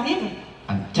Saint-Esprit arrive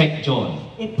and take John.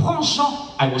 et prend Jean.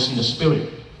 I was in the Spirit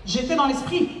J'étais dans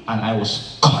l'Esprit and I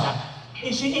was caught up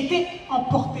et j'ai été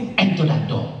emporté into that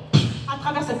door. à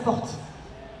travers cette porte.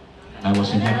 I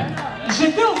was in heaven.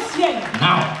 J'étais au ciel.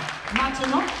 Now,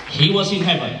 Maintenant, he was in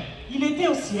heaven. il était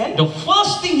au ciel. The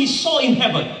first thing he saw in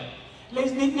heaven,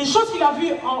 Les choses qu'il a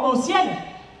vues au ciel,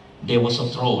 there was a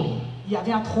throne. il y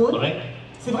avait un trône. Correct?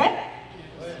 C'est vrai?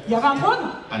 Il y avait un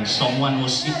trône And someone was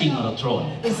sitting on the throne.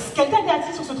 et quelqu'un était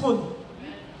assis sur ce trône.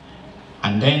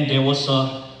 And then there was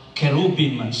a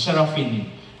cherubim and seraphim,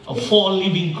 a 4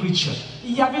 living creatures,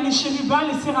 Il y avait les chérubins,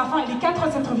 les séraphins et les 4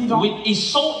 êtres vivants. which is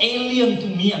so alien to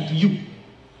me and to you.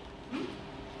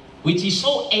 Which is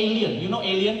so alien. You know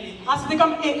alien? Ah, c'était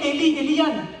comme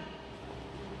Elian.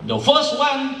 The first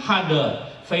one had a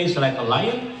face like a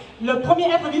lion. Le premier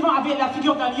être vivant avait la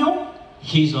figure d'un lion.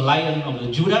 He's a lion of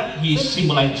the Judah. He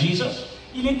symbolized Jesus.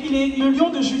 Il est le lion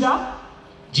de Juda.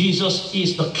 Jesus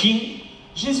is the king.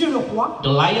 Jésus est le roi. The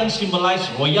lion symbolized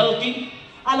royalty.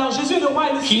 Alors Jésus est le roi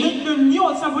et King. le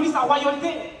lion symbolise sa royauté.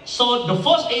 So the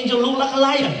first angel looked like a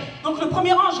lion. Donc le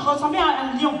premier ange ressemblait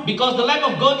à un lion. Because the Lamb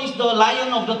of God is the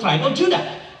lion of the tribe of Judah.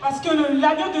 Parce que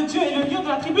l'agneau de Dieu est le lion de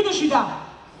la tribu de Juda.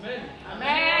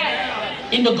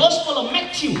 In the Gospel of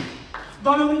Matthew,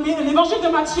 Dans l'évangile de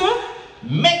Matthieu,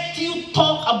 Matthew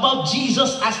talk about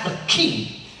Jesus as the king.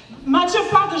 Matthieu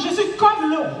parle de Jésus comme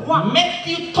le roi.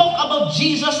 Matthew talk about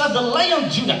Jesus as the lion of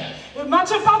Judah.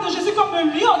 Matthieu parle de Jésus comme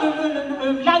le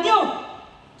lion, l'agneau.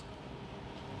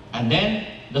 And then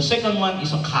the second one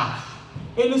is a calf.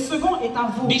 Et le second est un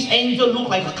veau. This angel looked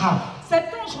like a calf.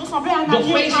 Cet ange ressemblait à un The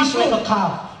agneau. face is like a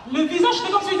calf. Le visage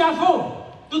était comme celui d'un veau.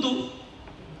 Tutu.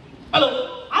 Hello.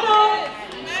 Alors,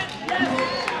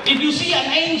 If you see an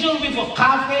angel with a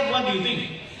calf head, what do you think?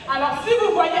 alors si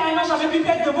vous voyez un ange avec une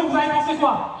tête de veau, vous allez penser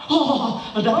quoi? Oh,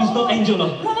 that is not angel. Non,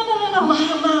 non, non, non, non.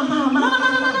 Non, non,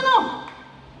 non, non, non,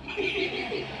 non.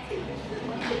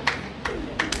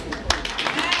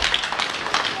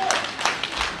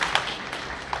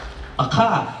 A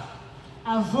calf,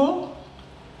 Un veau,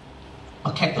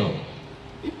 a cattle.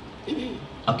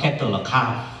 A cattle, a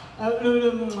calf.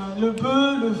 le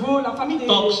bœuf, le veau, la famille des...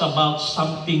 Talks about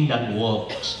something that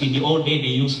walks. In the old day, they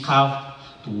used calf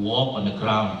to walk on the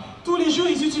ground. Tous les jours,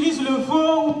 ils utilisent le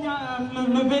veau ou bien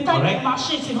le bétail Correct. pour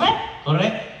marcher. C'est vrai?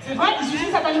 Correct? C'est vrai, ils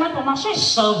utilisent cet animal pour marcher.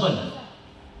 Servant.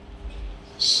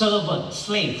 Servant,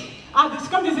 slave. Ah, c'est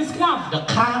comme des esclaves. The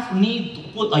calf need to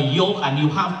put a yoke and you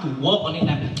have to walk on it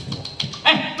and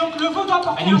Donc le veau doit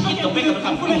porter And you un hit peu the back of the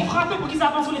calf. vous les frappez pour qu'ils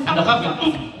avancent, vous les and frappez. the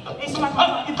calf Et ils sont là comme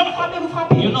ça. Et vous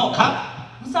frappez. you know calf?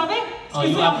 Vous savez ce Oh, que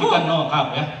you c'est un veau? African know calf,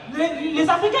 yeah? Les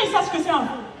Africains, ils savent ce que c'est un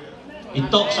veau. It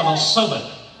talks about servant.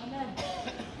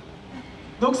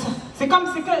 Donc c'est comme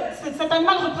cet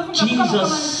animal représente un peu comme un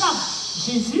esclave.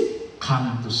 Jésus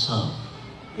Come to serve.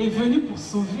 est venu pour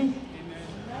sauver.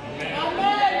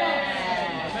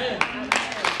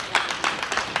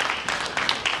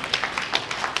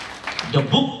 The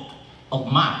book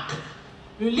of Mark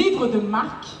Le livre de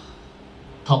Marc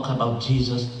talk about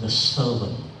Jesus, the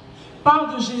servant,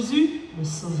 parle de Jésus, le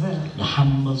sauveur. the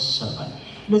humble servant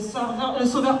Le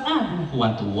sauveur humble who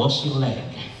want to wash your leg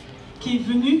qui est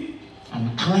venu,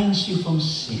 and cleanse you from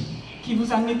sin. qui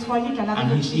vous a nettoyé, qui a lavé And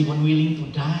votre he's vie. even willing to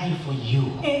die for you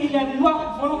Et il est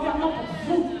mort volontairement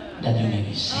pour vous, that you may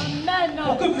be saved.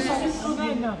 pour que vous soyez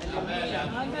sauvés.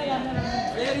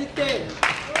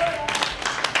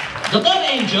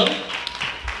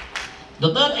 The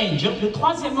third angel Le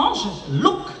troisième ange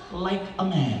looked like a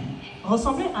man.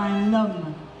 ressemblait à un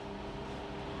homme.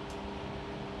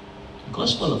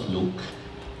 Gospel of Luke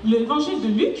L'évangile de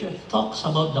Luc talks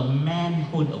about the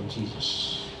manhood of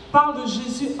Jesus. parle de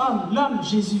Jésus homme, l'homme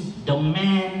Jésus. The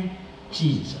man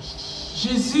Jesus.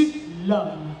 Jésus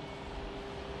l'homme.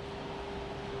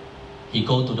 He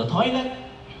go to the toilet.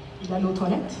 Il allait aux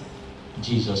toilettes,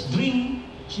 Jesus drink.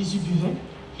 Jésus buvait,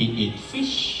 He eat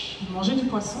fish. il mangeait du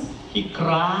poisson, He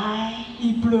cry.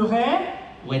 il pleurait.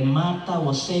 When Martha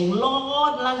was saying,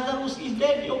 Lord, Lazarus is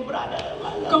dead, your brother.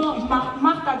 Quand Lazarus.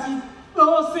 Marthe a dit,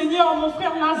 oh Seigneur, mon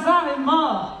frère Lazare est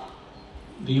mort.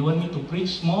 Do you want me to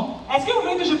preach more? Est-ce que vous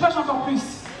voulez que je prêche encore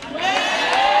plus?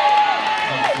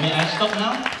 May I stop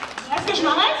now? Est-ce que je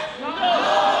m'arrête?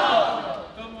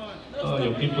 Oh,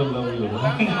 your people love you.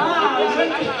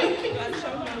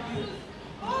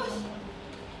 Ah,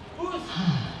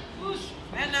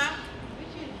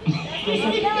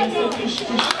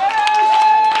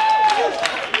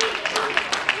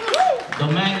 The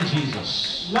man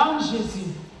Jesus, L'homme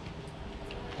Jésus,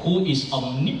 who is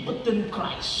omnipotent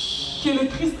Christ, qui est le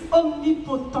Christ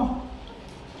omnipotent,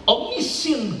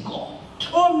 omniscient God,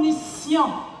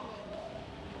 omniscient,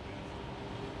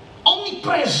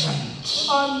 omnipresent.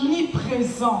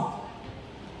 omniprésent.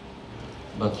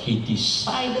 But he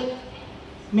decided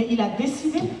Mais il a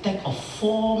décidé to take a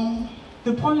form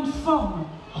de prendre une forme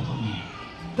of a man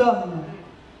d'homme.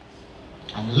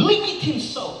 and limit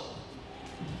himself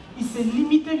Il s'est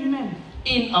limité lui-même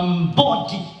in a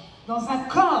body dans un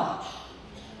corps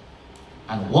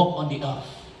and walk on the earth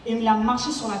et il a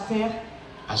marché sur la terre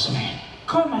as a man.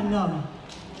 comme un homme.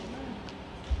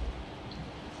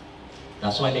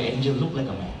 That's why the angel looked like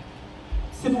a man.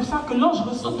 C'est pour ça que l'ange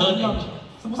ressemble à un homme.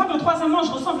 C'est pour ça que le troisième ange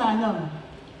ressemble à un homme.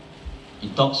 He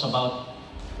talks about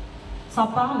Ça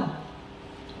parle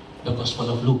the Gospel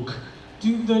of Luke.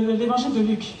 de l'évangile de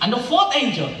Luc. And the fourth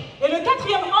angel Et le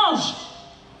quatrième ange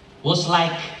was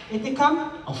like était comme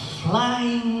a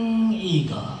flying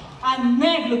eagle. un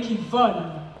aigle qui vole.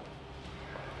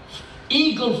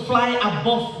 Eagle fly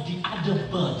above the other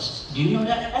birds. Do you know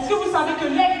that? Est-ce que vous savez que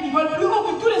l'aigle il vole plus haut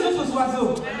que tous les autres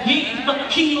oiseaux? He is the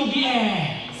king of the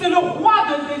air. C'est le roi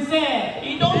du désert.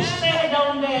 He don't stay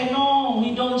down there. No,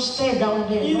 he don't stay down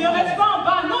there. Il ne reste pas en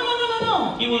bas. Non, non, non, non,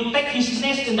 non. He will take his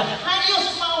nest in the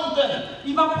highest mountain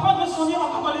Il va prendre son nid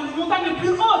encore dans les montagnes les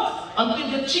plus hautes.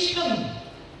 until the chicken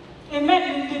Et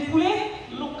même les poulets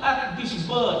look at this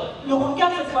bird. le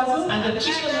regardent cet oiseau. And the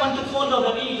chicken want to follow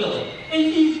the eagle. Et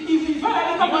ils veulent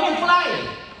aller He comme want to l'aigle. fly.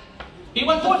 He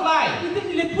want to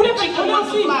fly. Les poulets veulent Chicken voler want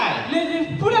to aussi. fly.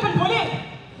 Les poulets veulent voler.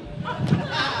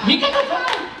 He got to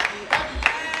fly.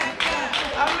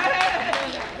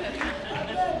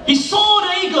 He saw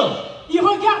the eagle Ils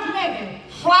regardent l'aigle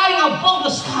flying above the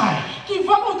sky. qui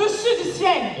vole au-dessus du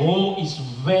ciel. Oh, it's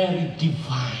very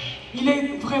divine. Il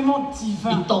est vraiment It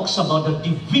divin. talks about the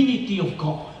divinity of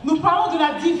God. Nous parlons de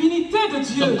la divinité de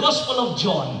The Dieu. Gospel of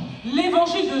John.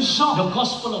 L'évangile de Jean. The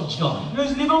Gospel of John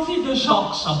L'évangile de Jean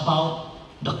talks about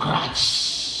the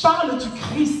Christ. parle du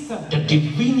Christ. The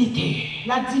divinity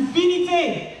La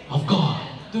divinité of God.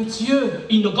 de Dieu.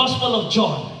 In the Gospel of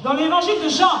John, Dans l'évangile de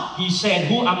Jean, he said,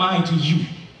 "Who am I to you?"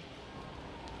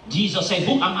 Jesus said,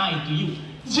 "Who am I to you?"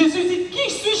 Jésus dit, qui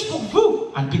suis-je pour vous?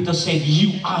 And Peter said,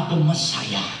 "You are the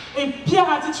Messiah. Et Pierre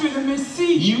a dit, tu es le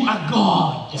Messie. You are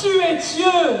God." Tu es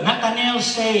Dieu. Nathanael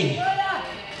said,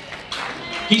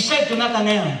 he said to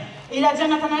Nathanael, Et il a dit à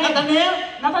Nathanaël,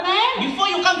 Nathanaël, "Before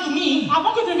you come to me,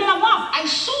 avant que tu viennes à moi, I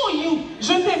saw you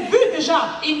je t'ai vu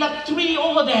déjà in that tree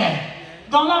over there,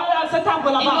 dans cet arbre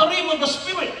in the là-bas, realm of the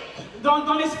Spirit."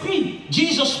 dans l'esprit.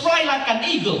 Jesus fly like an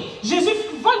eagle. Jésus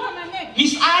vole comme un aigle.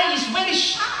 His eye is very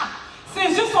sharp.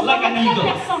 Ses yeux sont Like vraiment an très eagle.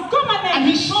 perçants, comme un And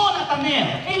aigle. he saw Nathanael.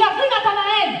 Et il a vu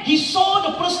Nathanaël. He saw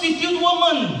the prostitute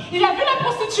woman Il a vu la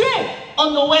prostituée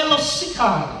on the well of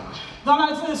Sychar.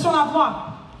 sur la voie.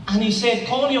 And he said,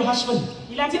 "Call your husband."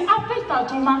 Il a dit, appelle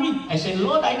ton mari. I said,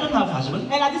 "Lord, I don't have husband."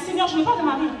 Elle a dit, Seigneur, je n'ai pas de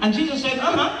mari. And Jesus said,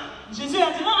 Jésus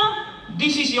a dit, non,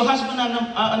 "This is your husband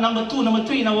number 2, number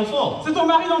 3, number 4. c'est ton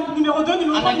mari numéro 2,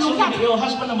 numéro And 3, numéro 4. actually, your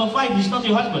husband number 5 is not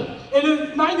your husband." Et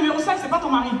le mari numéro 5, c'est pas ton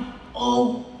mari.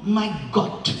 Oh my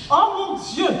God. Oh mon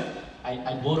Dieu.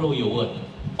 I borrow your word.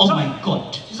 Oh my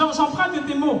God. J'emprunte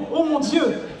tes mots. Oh mon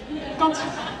Dieu. Quand tu...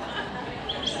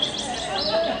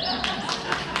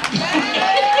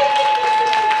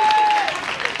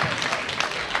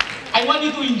 I want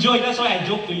you to enjoy. That's why I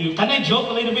joke to you. Can I joke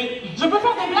a little bit? Je peux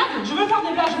faire des blagues. Je veux faire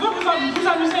des blagues. Je veux vous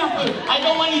amuser un peu. I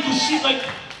don't want you to sit like.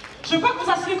 Je veux pas que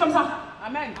vous asseyez comme ça.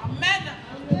 Amen. Amen.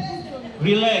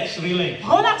 Relax, relax.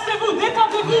 Relaxez-vous.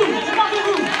 Détendez-vous.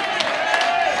 Détendez-vous.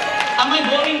 Am I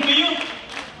boring to you?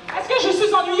 Est-ce que je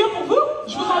suis ennuyeux pour vous?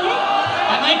 Je vous ennuie?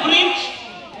 Can I preach?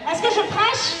 Est-ce que je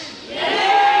prêche?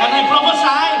 Can I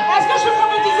prophesy? Est-ce que je peux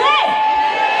prophétiser?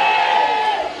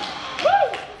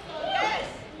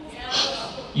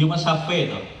 You must have faith.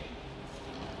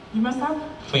 You must have.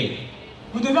 Faith.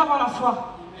 Vous devez avoir la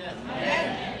foi.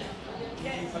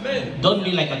 Don't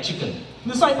be like a chicken.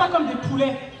 Ne soyez pas comme des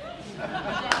poulets.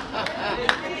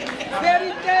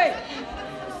 Vérité.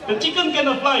 The chicken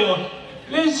cannot fly. Oh.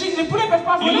 Les poulets ne peuvent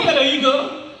pas You look at voler. the eagle.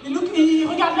 Ils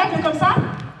regardent l'aigle comme ça.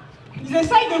 Ils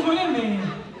essayent de voler,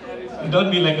 mais...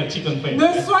 Don't be like a chicken face.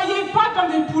 Ne soyez pas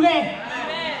comme des poulets.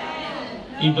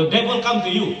 If the devil come to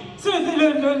you, Si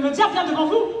le diable vient devant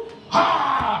vous,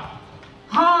 ha!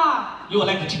 ah, You are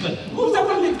like a chicken. vous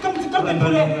êtes comme des Run, run,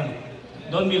 poulets. run, run.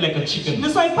 Don't be like a chicken. Ne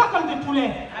soyez pas comme des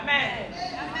poulets.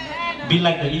 Be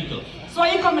like the eagle.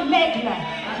 Soyez comme l'aigle.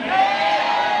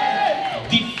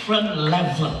 Different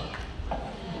level.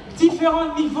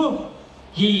 différents niveaux.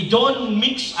 He don't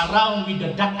mix around with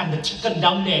the duck and the chicken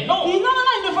down there. Et No. non,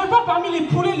 il ne vole pas parmi les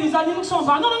poulets, les animaux qui sont en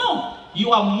bas. Non, non, non.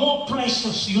 You are more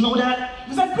precious. You know that?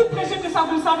 Vous êtes plus précieux que ça,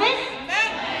 vous le savez?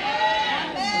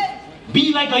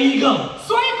 Be like an eagle.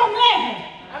 Soyez comme l'aigle.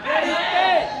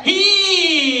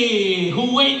 He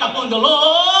who wait upon the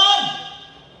Lord.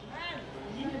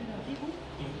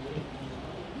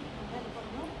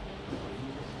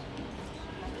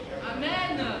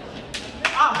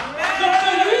 Ah, donc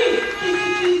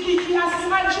celui qui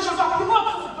assurera les choses encore plus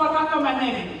hautes volera comme un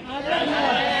aigle.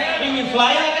 He will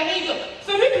fly like an eagle.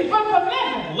 Celui qui vole comme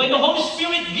l'aigle. When the Holy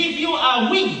Spirit give you a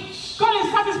wings, Quand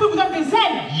le Saint-Esprit vous donne des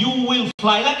ailes, you will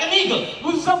fly like an eagle.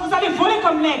 vous allez voler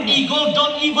comme l'aigle. Eagle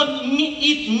don't even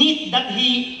eat meat that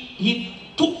he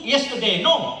took yesterday.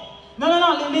 No. Non, non,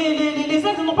 non, les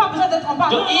aigles n'ont pas besoin d'être en bas.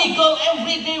 The Non, non. eagle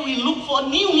every day will look for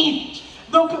new meat.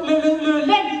 Donc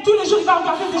l'aigle, tous les jours, il va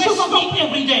regarder des choses encore, Fresh meat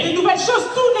every day. des nouvelles choses,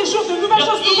 tous les jours, de nouvelles The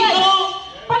choses nouvelles.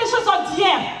 eagle Pas les choses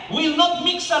d'hier. will not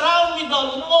mix around with the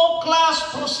low-class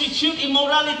prostitute,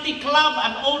 immorality club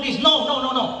and all this. No, no,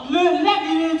 no, no. L'aigle,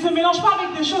 il ne se mélange pas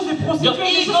avec des choses de prostituées, The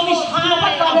des choses eagle qui is n'ont pas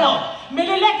high de valeur. above. Mais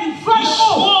le l'aigle, il vole He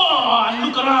haut. soar and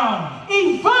look around.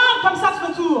 Il vole comme ça de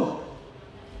retour.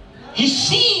 He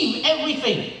sees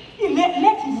everything.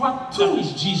 L'aigle, il voit That tout.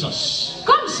 is Jesus.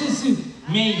 Comme Jésus.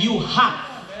 May you have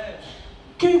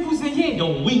Que vous ayez. the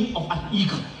wing of an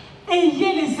eagle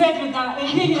Ayez les ailes d'un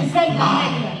aigle.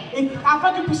 Et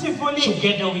afin que vous puissiez voler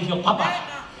together with your papa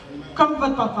comme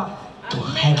votre papa. to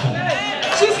heaven.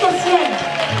 Jusqu'au ciel.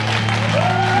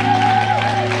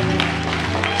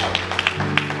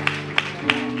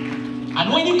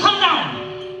 And when you come down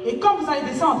Et quand vous allez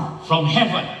descendre from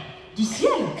heaven, du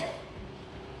ciel,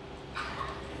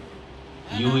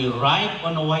 you will ride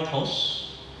on a white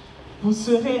horse. vous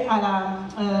serez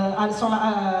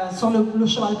sur le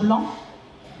cheval blanc.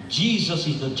 Jesus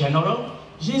is the general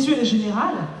Jésus est le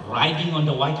général riding on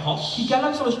the white qui horse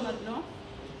galope sur le cheval blanc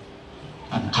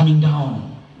and coming down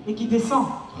et qui descend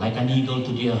like an eagle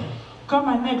to the earth. comme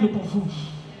un aigle pour vous.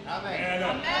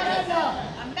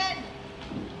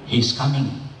 He's coming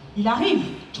Il arrive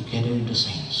together with the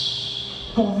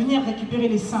saints. pour venir récupérer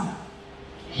les saints.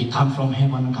 He come from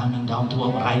heaven coming down to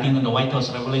riding on the white horse,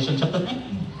 Revelation chapter 9.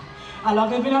 Alors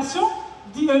Révélation,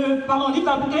 livre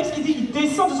d'Apocalypse qui dit qu'il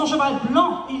descend de son cheval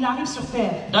blanc et il arrive sur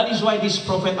terre. That is why this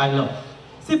prophet I love.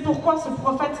 C'est pourquoi ce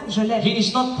prophète, je l'aime. He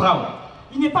is not proud.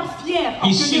 Il n'est pas fier,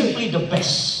 He's orgueilleux. simply the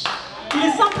best. Il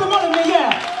est simplement le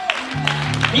meilleur.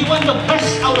 He wants the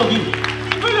best out of you.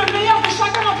 Il veut le meilleur de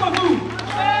chacun d'entre vous.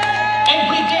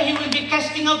 Every day he will be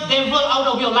casting out devil out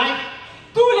of your life.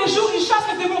 Tous les jours, il chasse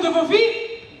les démons de vos vies.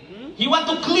 He wants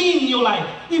to clean your life.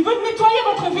 Il veut nettoyer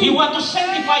votre He vie. wants to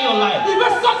sanctify your life. Il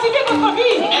veut sanctifier votre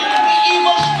vie. Every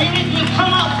evil spirit will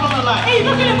come out from your life. Et il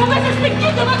veut que les mauvais esprits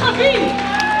quittent de votre vie.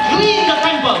 Clean the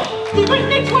temple. Il veut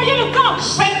nettoyer le temple.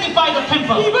 Sanctify the Il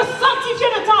temple. veut sanctifier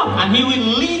le temple. And he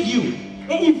will lead you,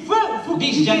 Et il veut vous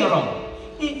this guider. general,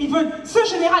 Et il veut, ce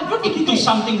général veut vous into guider.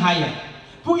 something higher.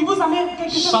 Pour il vous amène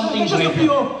quelque chose Something de plus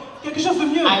haut. Quelque chose de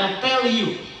mieux. I'll tell you,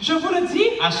 Je vous le dis,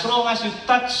 as long as you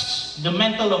touch the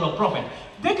mantle of the prophet,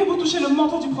 dès que vous touchez le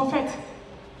manteau du prophète,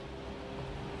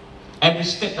 every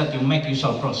step that you make, you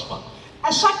shall prosper.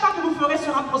 à chaque pas que vous ferez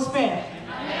sera prospère.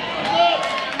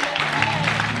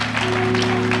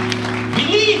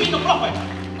 Believe in the prophet,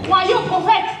 Croyez au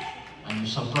prophète and you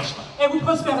shall prosper. et vous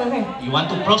prospérerez. You want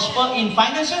to prosper in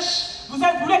finances, Vous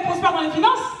voulez être prospère dans les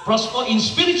finances? prosper in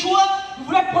spiritual, Vous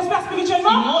voulez être prospère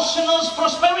spirituellement? emotional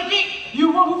prosperity.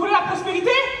 Vous voulez la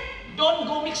prospérité? Don't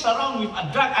go mix around with a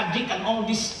drug addict and all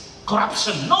this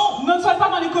corruption. No. Ne soyez pas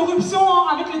dans les corruptions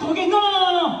avec les drogués. Non,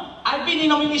 non, non, non. I've been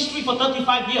in a ministry for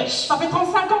 35 years. Ça fait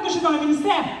 35 ans que je suis dans le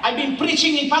ministère. I've been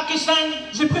preaching in Pakistan,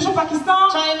 J'ai prêché au Pakistan,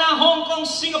 China, Hong Kong,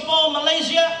 Singapore,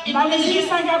 Malaysia, Malaisie,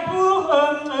 Indonesia. Singapour,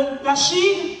 la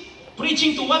Chine.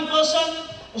 Preaching to one person,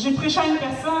 J'ai prêché à une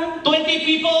personne, 20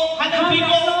 people, 20 100 people,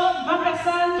 personnes, 20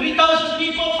 personnes, 3,000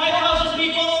 people, 5,000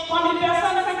 people. 3000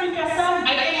 personnes, 5000 personnes.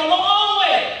 I came a long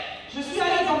way, Je suis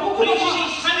allé dans beaucoup preaching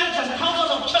d'endroits. hundreds and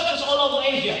thousands of churches all over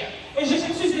Asia. Et j'ai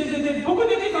reçu beaucoup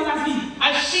d'églises en Asie.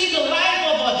 I've seen the life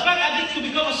of a drug addict to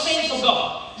become a saint of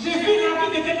God. J'ai vu la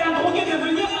vie de quelqu'un drogué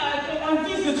devenir un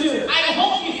fils de Dieu. I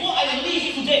hope before I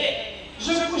leave today,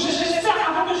 J'espère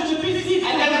avant que je ne puisse vivre,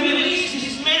 I can release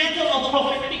this mantle of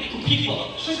prophetic to people.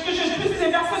 que je puisse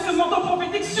déverser ce manteau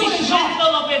prophétique sur les This gens.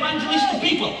 mantle of evangelist to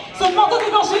people. Ce manteau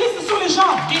d'évangéliste sur les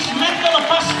gens. This mantle of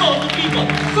pastor to people.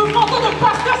 Ce manteau de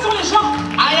pasteur sur les gens.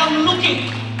 I am looking.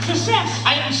 Je cherche.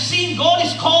 I am seeing God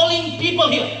is calling people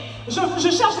here Je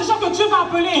cherche des gens que Dieu va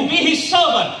to appeler be His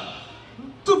servant.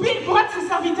 Pour être ses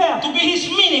serviteurs. to be his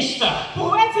minister,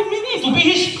 Pour être ses to ministres. be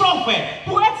his prophet,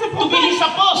 Pour être ses to be his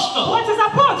prophètes. apostle, Pour être ses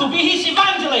apôtres. to be his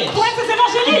evangelist, Pour être ses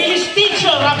to be évangélistes. his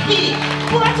teacher, rabbi.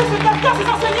 Pour être ses docteurs, ses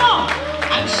enseignants.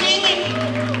 I'm seeing it.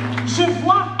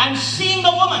 I'm seeing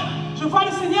the woman Je vois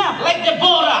le Seigneur. like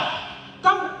Deborah.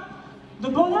 Comme de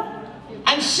bonheur.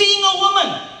 I'm seeing a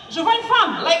woman Je vois une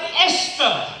femme. like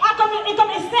Esther. Ah, comme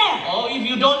Esther. Oh, if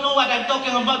you don't know what I'm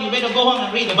talking about, you better go home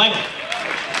and read the Bible.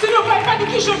 Si vous ne voyez pas de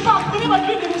qui je parle, prenez votre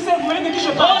Bible et vous voyez de qui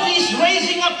je parle. God is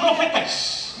raising up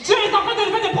prophetess Dieu est en train de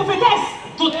lever des prophétesses.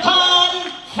 to turn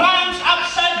France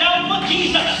upside down for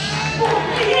Jesus. Pour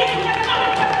prier.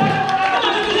 To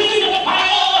decree the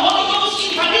power of the Holy Ghost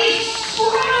in Paris. Pour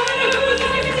ramener le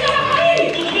Seigneur ici à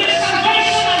Paris. To bring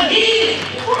salvation and healing.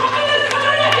 Pour ramener le Seigneur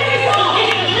à la To guérison.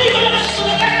 give deliverance to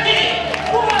the captive.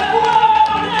 Pour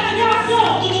ramener la libération.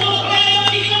 To proclaim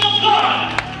the kingdom of God.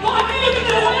 Pour ramener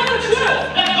le royaume de Dieu.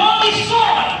 That God is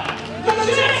God. Que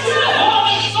Dieu est Dieu. God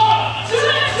is God. Dieu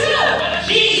est Dieu.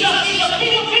 Jesus is the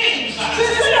King of Kings.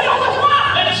 Jésus est le roi de roi.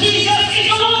 That Jesus is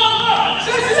the Lord of Lords.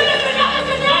 Jésus est le Seigneur des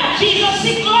seigneurs. Jesus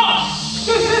is lost.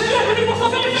 Que Jésus est venu pour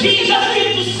sauver les Jesus pécheurs.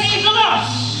 came to save the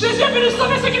lost. Jésus est venu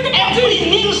sauver ceux qui étaient perdus. Every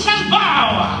knee shall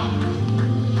bow.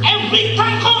 Every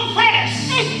tongue confess.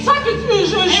 Et chaque Every knee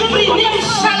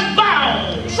shall bow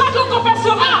chaque and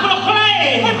confessera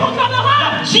et proclaim proclamera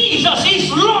that Jesus is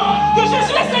Lord. que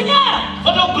Jésus est Seigneur.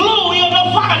 For the glory of the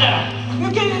Father.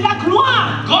 Que la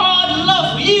gloire. God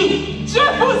loves you. Dieu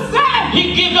vous aime.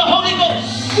 He gave the Holy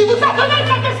Ghost Il vous a donné le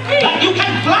Saint-Esprit. that you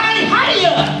can fly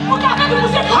higher, Vous gardez de vous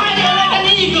higher like an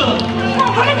eagle.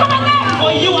 voler comme un aigle.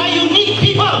 For you are unique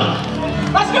people.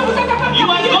 Parce que vous êtes un peuple You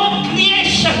are merveilleux. God's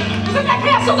creation. Vous êtes la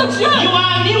création de Dieu. You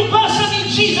are a new person in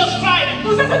Jesus Christ.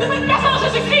 Vous êtes une nouvelle personne en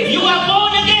Jésus-Christ. You are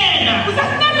born again. Vous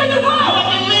êtes né de You nouveau. are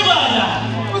delivered.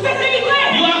 Vous êtes délivré.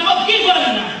 You are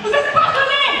forgiven. Vous êtes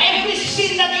pardonné. Every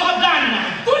sin that you have done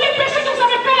Tous les péchés que vous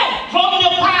avez faits from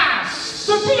your past,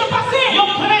 depuis le passé, your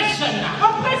present,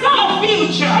 au présent your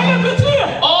future. et le futur.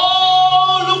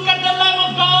 Oh, look at the Lamb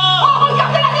of God. Oh,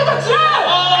 regardez l'agneau de Dieu.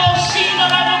 Oh, see the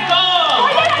Lamb of God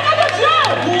Voyez l'agneau de Dieu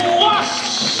who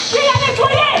washed qui a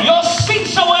nettoyé, your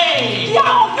sins away. qui a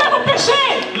enlevé vos péchés.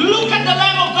 Look at the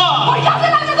Lamb of God Regardez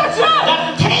l'agneau de Dieu that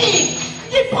take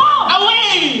qui prend,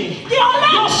 away qui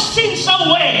enlève your sins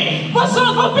away.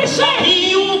 vos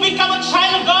péchés You become a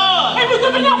child of God. et vous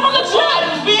devenez enfant de Oh, Dieu.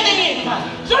 I'm feeling it.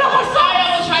 Je le I ressens.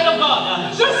 am a child of God.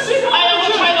 Je suis un I am enfant a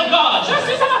de Dieu. child of God. Je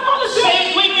suis un enfant de Dieu. Say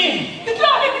it with me. Dites-le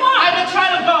avec moi. I'm a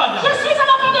child of God. Je suis un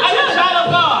enfant de I'm Dieu. a child of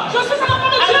God. Je suis un enfant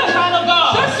de I'm Dieu. a child of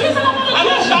God. Je suis un enfant de I'm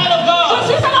Dieu. a child of God. Je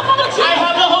suis un enfant de Dieu. I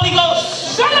have the Holy Ghost.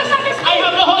 J'ai le I Saint-Esprit.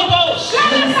 have the Holy Ghost. J'ai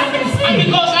le And Saint-Esprit.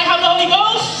 because I have the Holy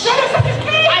Ghost, J'ai le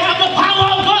Saint-Esprit. I have the power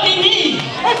of God in me.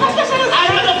 Et parce que j'ai le I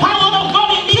have the power of God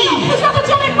in J'ai la me. puissance de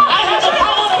Dieu avec moi. I have the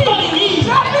power of God in me.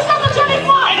 J'ai la puissance de Dieu avec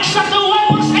moi. Acts chapter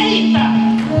 1 verse 8.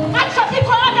 Acte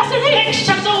chapitre 1, verset 8. Acts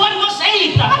chapter 1 verse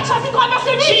 8. Acte chapitre 1,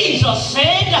 verset 8. Jesus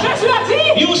said, Jésus a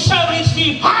dit, you shall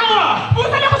receive power vous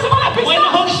allez recevoir la when the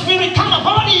puissance Holy Spirit come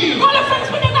upon you. quand le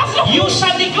Saint-Esprit viendra sur vous. You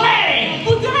shall declare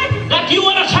Vous direz that you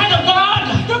are a child of God.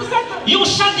 que vous êtes, You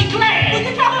shall vous declare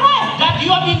déclarerez that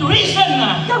you have been risen.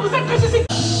 que vous êtes ressuscité.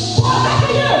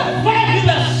 Merveilleux,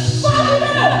 Fabulous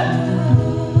fabuleux.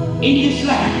 in this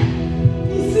land.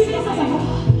 Ici, dans sa enfant,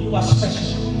 You are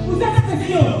special. vous êtes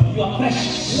spéciaux. You are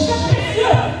precious. Vous êtes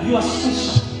précieux. You are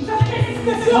special. Vous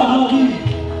êtes spéciaux. God love you.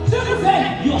 Je vous aime.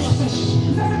 You are special.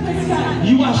 Vous êtes spécial.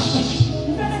 You are special.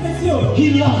 Vous êtes spéciaux. He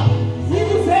loves. Il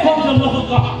vous aime. For the love of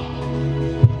God.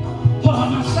 For the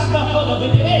massacre for the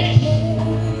veneration.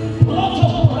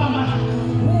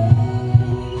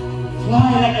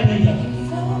 Fly like an eagle.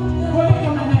 Volez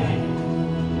comme un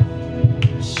aigle.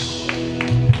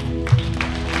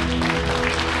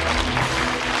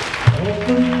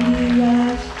 Open the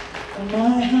eyes of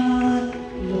my heart,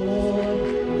 Lord.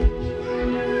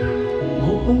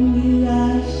 Open the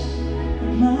eyes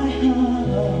of my heart.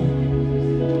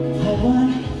 I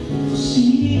want to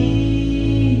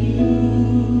see you.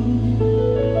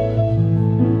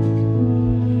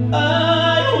 I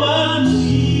want to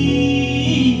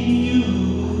see you.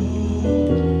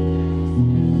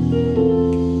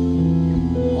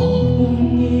 Open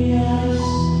the eyes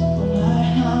of my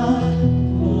heart,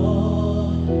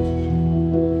 Lord.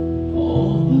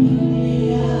 Open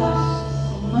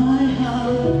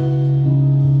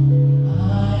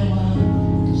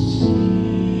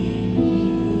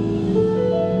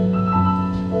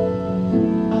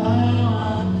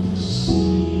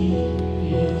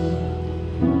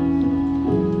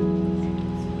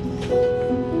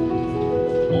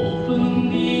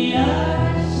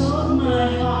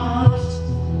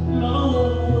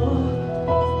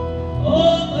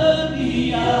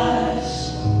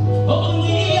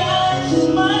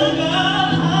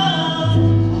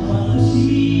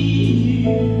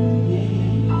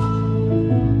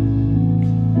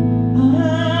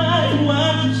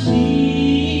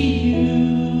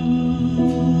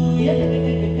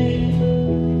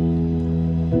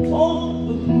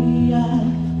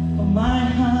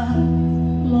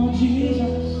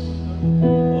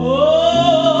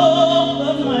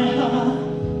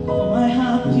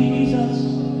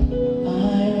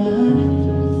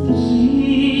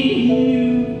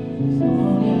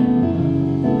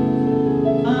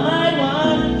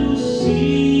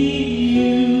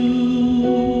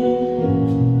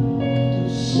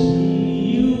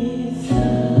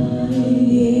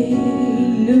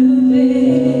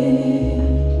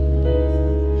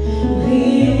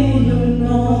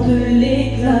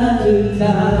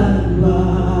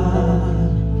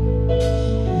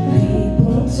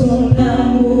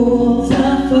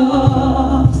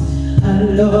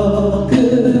Alors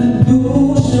que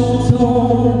nous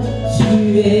chantons,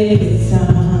 tu es saint.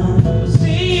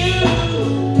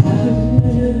 Ta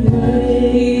lumière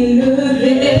est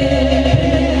élevée,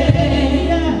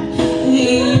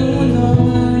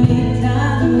 rayonnant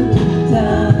l'état de ta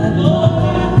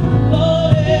gloire.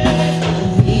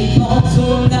 Vivant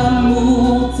ton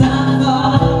amour, ta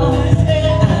force,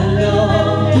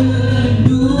 alors que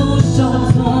nous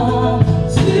chantons,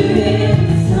 tu es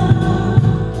saint.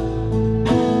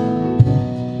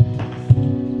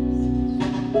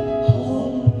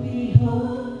 Holy,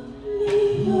 holy,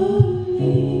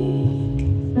 holy.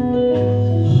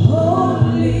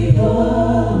 Holy,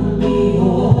 holy,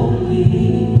 holy.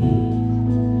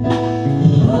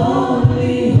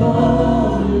 Holy,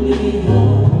 holy,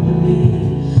 holy.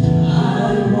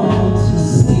 I want to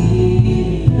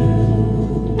see you.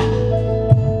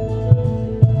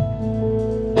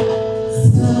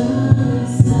 Sun,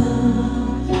 sun,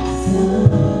 sun.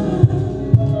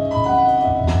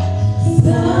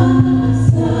 Sun,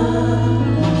 sun,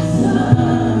 sun.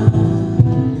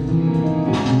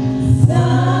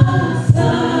 Sun,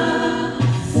 sun,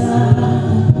 sun.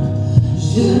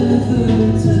 Je veux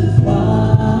te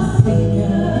voir,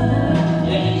 Seigneur.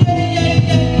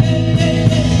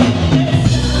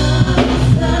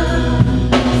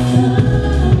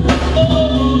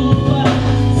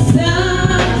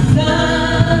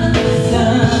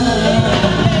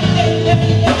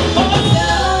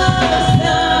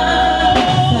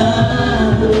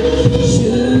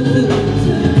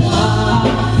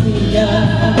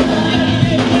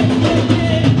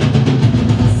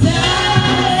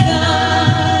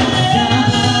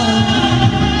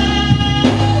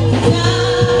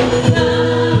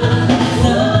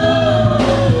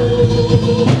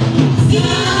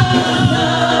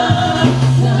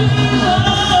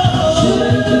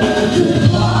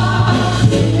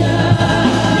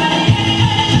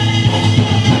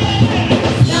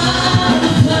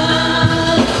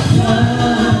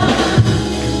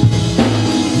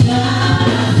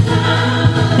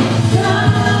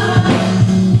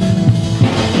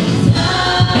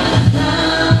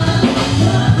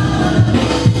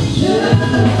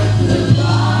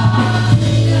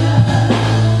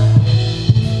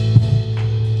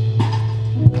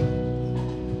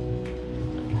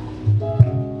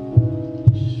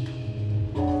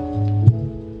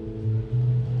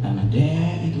 And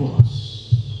there it was,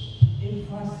 Et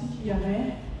voici qu'il y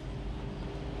avait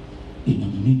in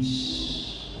the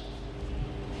midst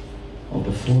of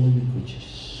the fallen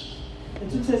creatures,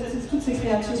 toutes ces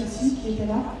créatures ici qui étaient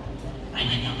là. and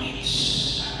in the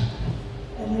midst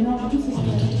Elles mélangent toutes ces of the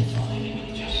créatures. 24 living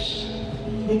creatures,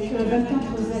 Avec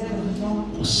 24 êtres vivants.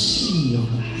 a sea of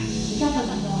glass, Les 4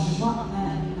 vivants, je vois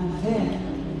un verre.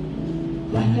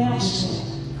 Un like verre a de crystal. verre,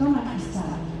 comme un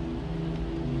cristal.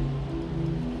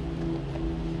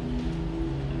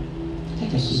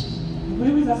 Take a seat. Vous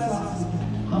pouvez vous asseoir, s'il vous plaît.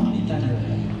 How many times have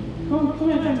I had?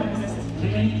 Combien de temps il me reste? 3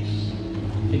 minutes?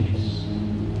 Finish.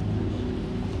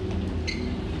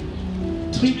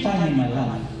 3 times in my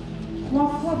life,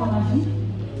 3 fois dans ma vie,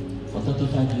 for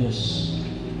 35 years,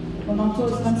 pendant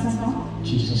 25 ans,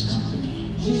 Jesus came to me.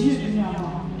 Jésus est venu à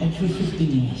moi. Every 15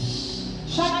 years,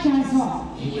 Chaque 15 ans,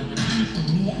 he will come to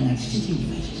me and I see him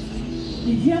face to face.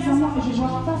 il vient à moi et je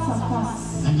vois face à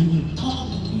face. And he will talk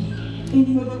to me Et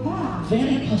il me parle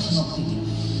very personal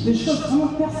things de choses vraiment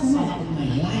personnelles about my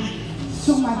life,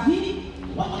 sur ma vie,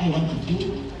 what I want to do,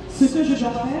 ce que je dois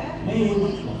faire, where I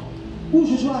want to go. où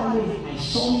je dois aller. I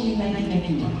saw him in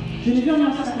 1981. Je l'ai vu en He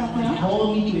 1951.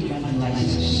 called me to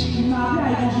evangelize. Il m'a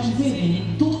appelé à évangéliser. And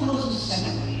in 2007,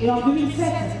 Et en 2007,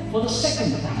 for the second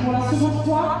time, pour la seconde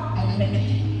fois, I met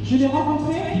him. je l'ai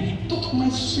rencontré. He took my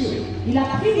spirit, Il a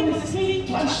pris mon esprit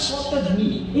transported me,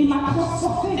 et il m'a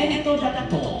transporté entered that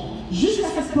door. jusqu'à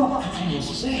cette porte. I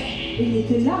was there, Et il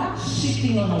était là.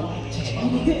 sitting on a white Il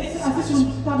table. était assis sur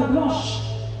une table blanche.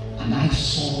 And I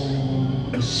saw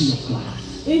the sea of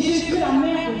glass, Et j'ai vu la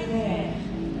mer de verre.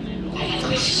 like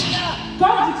crystal.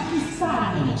 Comme du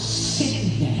cristal. I was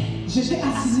sitting there, J'étais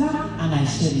assis là. and I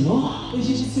said, Lord, Et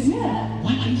j'ai dit, Seigneur,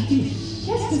 what is this?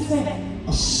 qu'est-ce que c'est?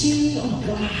 A sea of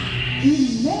glass,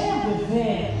 Une mer de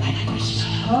verre. like crystal.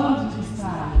 Comme du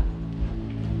cristal.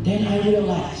 Then I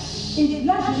realized Et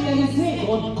là, j'ai réalisé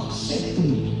God said to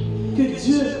me, que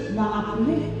Dieu m'a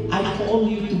appelé. I call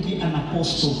you to be an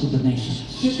apostle to the nations.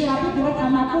 Je t'ai appelé pour être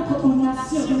un apôtre aux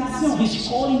nations. His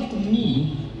calling to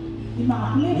me Il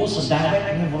m'a appelé. was a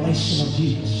direct revelation of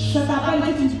Jesus. Cet appel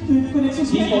était une connexion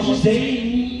He directe avec Jésus. ordained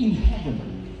me in heaven.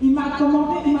 Il m'a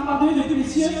commandé, il m'a ordonné depuis les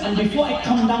cieux. And before I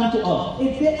come down to earth, Et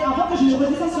puis, avant que je ne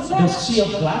redescende sur the terre, sea of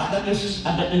glass that is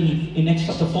at the, in Acts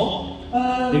chapter 4,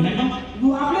 Remember? Vous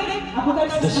vous rappelez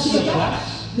Apocalypse The sea of chapitre 4,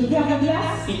 glass. le verre de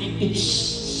glace?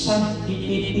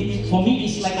 For me,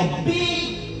 it's like a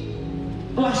big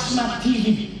plasma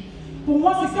TV Pour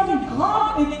moi, c'est comme une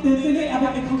grande télé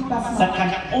avec écran de plasma that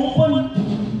can open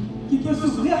qui peut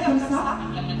s'ouvrir comme ça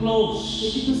and et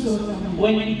close. qui peut se refermer.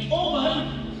 When it open,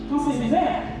 Quand c'est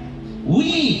ouvert,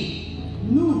 we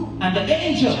nous, and the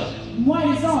angel moi et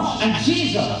les anges, and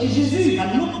Jesus et Jésus,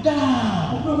 can look down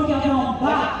on peut regarder en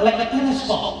bas like a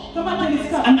telescope, comme un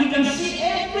télescope and we can see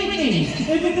everything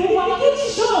et nous pouvons voir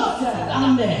toutes choses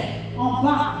down there. en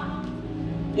bas.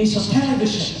 It's a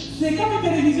television. C'est comme une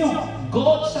télévision.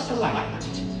 God's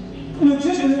satellite. Le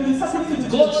satellite de Dieu.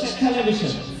 God's television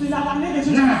C'est la télé de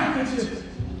Dieu. de Dieu.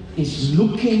 is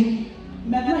looking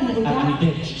Maintenant, il at regarde.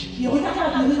 redemption. Il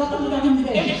regarde une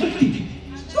vidéo. Everything.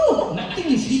 Tout.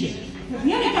 Nothing is hidden.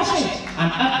 Rien n'est caché. And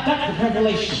at that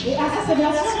revelation, Et à cette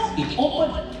révélation, it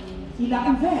opened. il a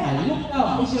ouvert. I looked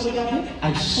up. Et j'ai regardé.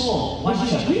 I saw one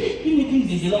J'ai church. vu une It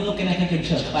église. belonged to Kennebec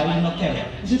Church, but I will not tell you.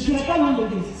 Je ne dirais pas le nom de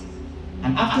l'église.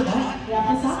 And after that, Et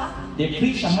après ça, they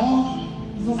preached some more,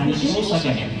 ils ont and it prêché. closed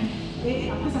again.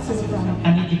 Et après, ça s'est refermé.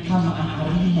 And it became an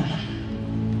arena.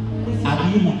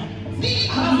 Arena. Big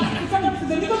arena.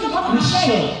 C'est devenu comme une grande Crystal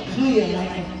marché. clear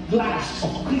like a glass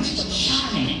of crystal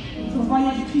shining. Ils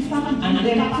voyaient du cristal qui And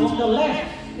brillait then partout. from the left,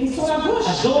 Et sur la a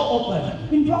gauche, door opened.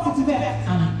 une porte s'est ouverte.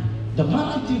 And the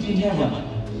multitude in heaven,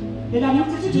 Et la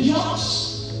multitude de gens,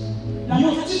 la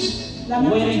multitude, la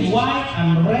wearing multitude, white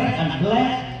and red and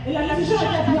black, et la multitude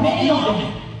était habillée many en of blanc.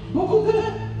 them, Beaucoup d'eux,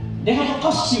 they have a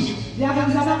costume. ils avaient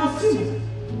un costume.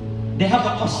 They have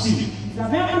a costume. Ils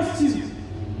avaient un costume.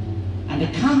 And they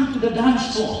come to the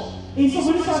dance floor. Et ils sont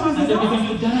venus sur la And piste they de danse. begin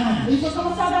to Et dance. ils ont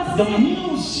commencé à The danser.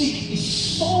 music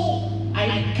is so,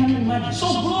 I can't imagine, so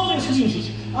glorious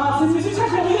music. Ah, c'est une musique très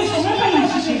glorieuse, je ne peux même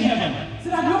pas Jesus in imaginer. heaven. C'est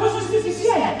la glorieuse musique du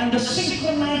ciel. And the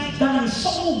synchronized dance,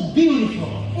 so beautiful.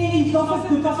 Et ils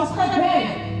dansaient de façon très belle.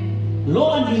 Lo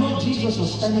and behold, Jesus was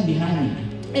standing behind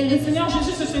me. Et le Seigneur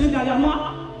Jésus se tenait derrière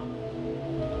moi.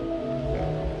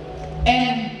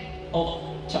 End of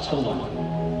chapter 1.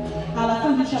 À la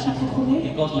fin du chapitre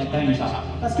 1er, Because my time is up.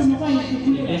 parce que mon temps est If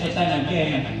écoulé. there's a time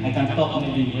again, I can talk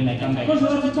maybe when I come back. Quand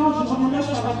j'aurai du temps, je reviendrai,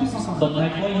 je parlerai plus encore. But my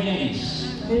point here is,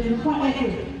 Et le point est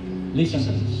que, listen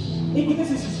to this. écoutez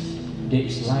ceci, There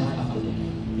is life after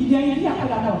death. il y a une vie après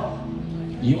la mort.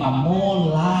 You are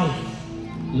more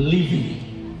life living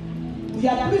Il y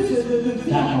a plus de vie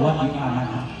than what encore. you are now.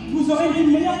 Vous aurez une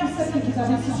vie meilleure que celle que vous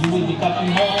avez ici. You will become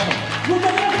immortal. Vous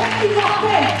deviendrez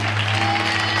immortel.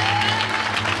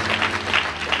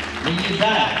 When you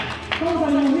die, Quand vous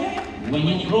allez mourir,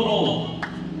 when you grow old,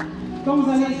 quand vous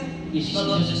allez it's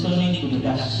not just turning to the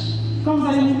dust. Quand vous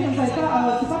allez mourir, c'est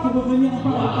pas pour revenir You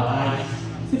encore à are l'état. alive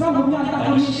C'est pas pour revenir à l'état by the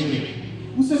premier. Spirit.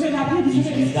 Vous serez la vie, vous If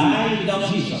serez you l'esprit. die without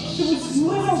Jesus, Si vous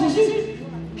mourrez sans Jésus,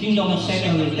 kingdom of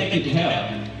Satan will take you to hell.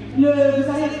 vous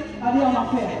allez aller en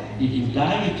enfer. If you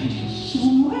die with Jesus, Si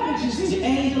vous mourrez avec Jésus, the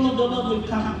angel of the Lord will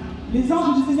come les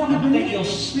anges du Seigneur vont and take venir. your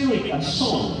spirit and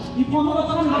soul. Ils prendront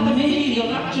votre âme et And votre vie. maybe in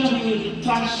your rapture, He will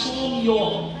transform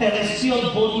your terrestrial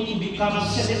body to become a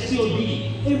celestial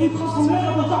being. Et vous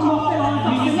transformerez votre corps mortel en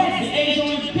un corps The céleste. angel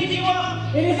will pick you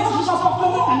up Et les anges vous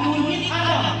emporteront. and you will meet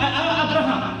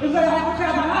Abraham Et vous allez rencontrer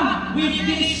Abraham with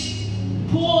this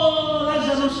poor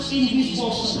Lazarus in his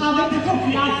bosom. avec le corps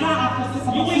de Lazare après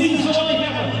cette You will enjoy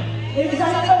heaven. Et vous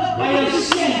allez I voir will le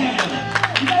see ciel. heaven.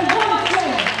 Vous allez voir le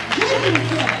ciel. Jésus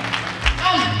le ciel.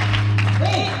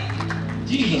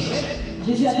 Jesus said,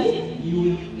 Jésus a dit, you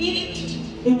will eat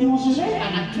et vous mangerez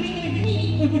and drink with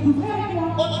me et vous bouvrez avec moi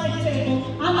on my table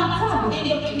à ma table in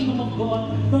the kingdom of God.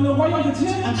 dans le royaume de Dieu.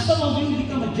 And some of you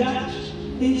become a judge.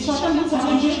 Et chacun de vous Some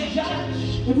sera of you jugé.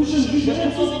 judge. Et vous jugerez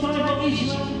The aussi full tribe of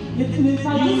Israel. les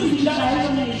familles You will d'Israël. judge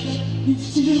the nation.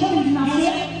 Qui jugeront les You nations.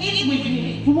 will eat with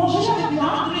me. Vous mangerez avec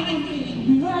moi, Drink with me.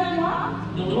 vous buvez avec moi.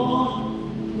 The Lord,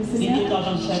 Le in Seigneur,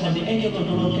 2007, the angel of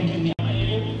the Lord came to me.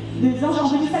 les anges ont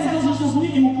venu ça, les anges sont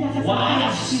venus et m'ont pris à sa Why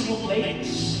table silver plates?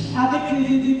 avec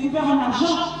des couverts en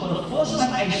argent. For the first time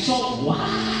I saw, wow,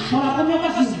 Pour la première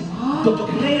fois, je dis, the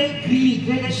waouh, great green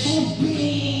grape is so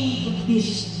big.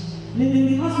 This.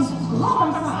 les grains sont grands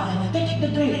comme ça. And I take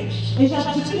the grapes. Et j'ai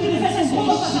pris les grains sont gros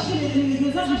comme ça. J'ai pris les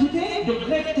grains, j'ai goûté. The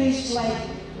grape tastes like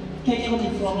taken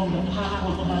from the park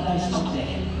of paradise out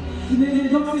there.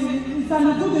 Donc ça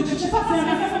me goûte de, je sais pas, c'est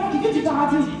un raisin qui vient du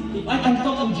paradis. If I can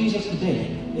talk to Jesus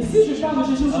today, Et si je parle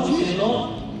de Jésus I will aujourd'hui, say, Lord,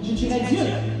 je dirais Dieu.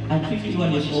 I'm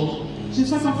 51 years old. J'ai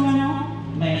 51 ans,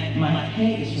 My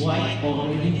hair is white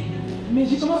already. mais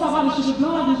j'ai commencé à avoir les cheveux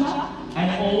blancs là déjà. I'm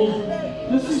old.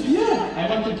 Je suis vieux. I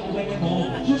want to go back home.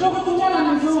 Je veux retourner à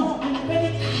la maison. I'm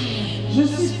very tired. Je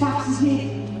suis fatigué.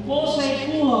 Paul said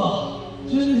poor.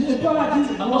 Paul a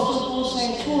dit, Apostle Paul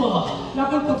said poor.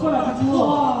 l'apôtre Paul a dit,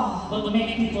 oh, But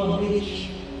make people rich.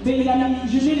 mais je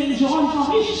rends les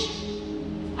gens riches.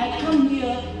 I come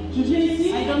here. Je viens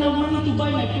ici, I don't have money to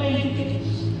buy my plane tickets.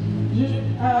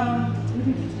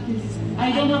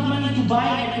 I don't have money to buy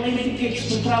my plane tickets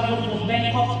to travel from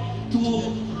Bangkok to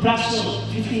Brussels,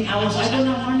 15 hours. I don't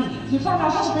have money. je n'ai pas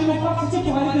d'argent pour payer mon propre ticket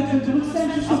pour aller de Bruxelles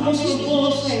jusqu'au Apostle Brésil.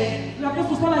 Paul said,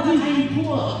 L'apôtre Paul a dit, I'm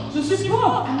poor. je suis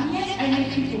pauvre, And yet I make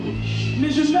people rich. mais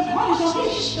je rends les gens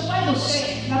riches. The Bible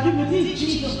says La Bible dit,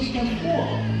 Jesus became poor.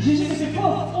 Jésus était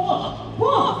pauvre. Poor.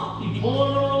 Pauvre. He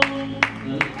borrowed.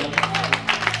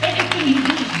 Everything he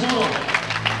did is borrowed.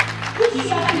 Tout ce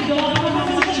qu'il a fait, il doit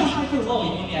Oh, if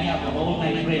only I have a whole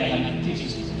night prayer, I can teach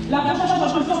it. La prochaine fois,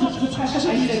 je vais faire, je prêche.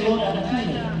 I said, Lord, I'm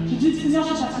tired. Je dis, Seigneur,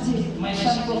 je suis fatigué. My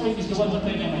son prophet is the one who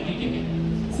paid for my ticket.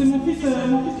 C'est mon fils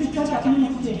Christian qui a payé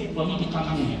mon ticket. For me to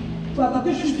come here. Pour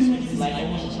que je puisse venir ici. Like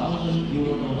almost $1,000.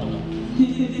 Qui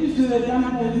était plus de 1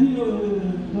 000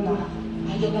 dollars.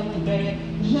 I don't have to beg.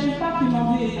 Je n'aime pas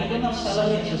demander. I don't have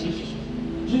salary as a bishop.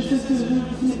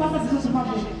 Ce n'est pas facile de se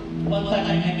parler. One time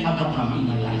I met Abraham in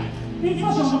my life. Une fois,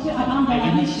 j'ai rencontré Abraham dans I la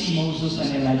didn't vie. see Moses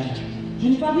and Elijah. Je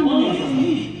n'ai pas vu Moïse et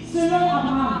Élie. Selon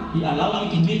Abraham, He allowed me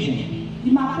to meet him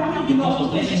il m'a permis de me because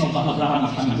the blessing rencontrer. of Abraham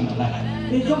is coming in my life.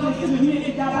 Et donc, c'est venu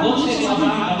et d'Abraham. God said to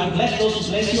Abraham, I will bless those who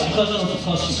bless you and curse those who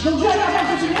curse you. Donc, Dieu a dit à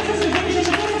Abraham, je vais ce que je vais, je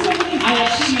vais. I have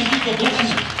seen many people bless me.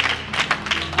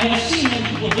 I have seen many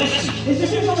people bless me. Et je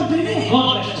suis en train de bénir.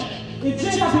 God bless them. Et Dieu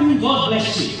t'a béni. God bless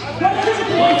you. God bless you.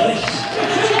 God bless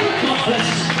you. God bless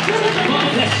you. God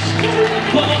bless you.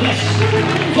 God bless you.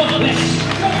 God bless you.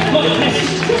 God bless you.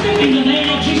 In the name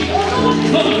of Jesus.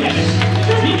 God bless you.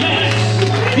 Be blessed.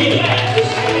 Be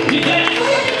blessed. Be blessed.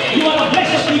 You are a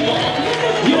blessed people.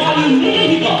 You are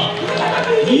unique people.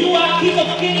 You are King of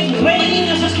Kings, reigning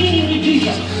as a king with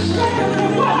Jesus.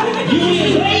 You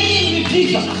will reign with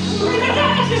Jesus.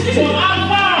 From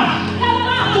Alpha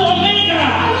to Omega.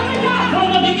 From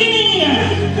the beginning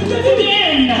to the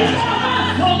end.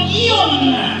 From eon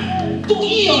to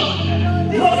eon.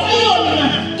 From eon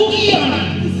to eon.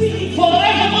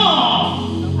 Forevermore.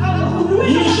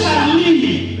 You shall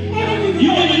live.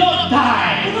 You will not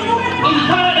die. In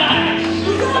paradise.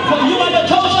 For you are the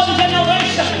chosen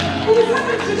generation.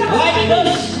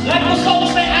 Like the song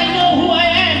say, I know who I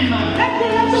am.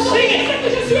 Sing it.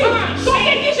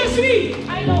 Sing it.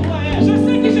 I know who I am. Je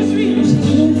sais qui je suis.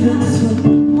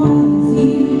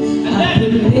 And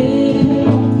then,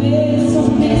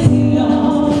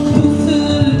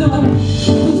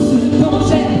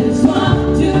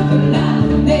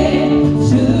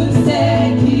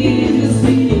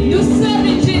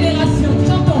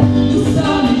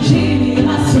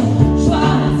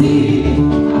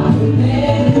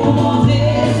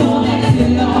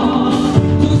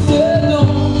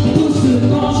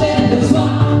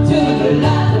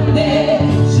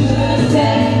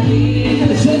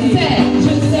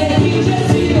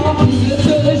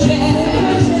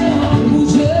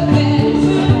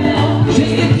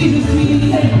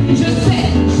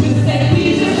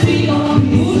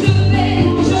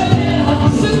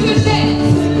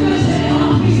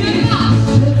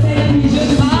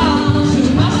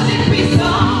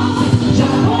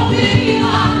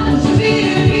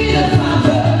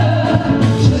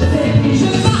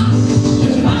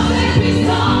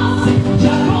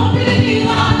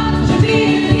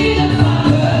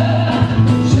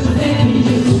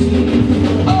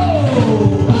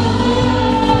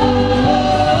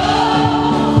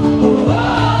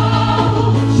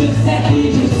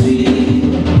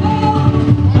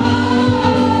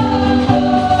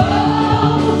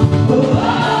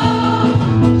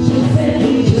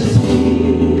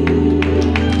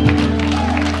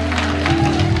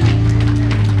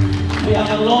 we have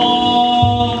a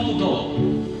long to go.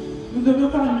 Nous devons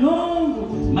faire une longue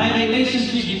route. My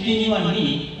relationship between you and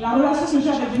me La relation que j'ai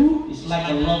avec vous, is like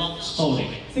a love story.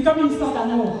 c'est comme une histoire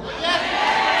d'amour.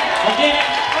 Okay?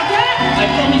 Ok? I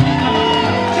promise to come.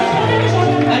 J'ai promis que j'en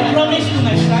I viendrai. promise to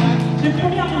my son, J'ai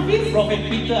promis à mon fils, Prophet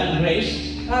Peter and Grace,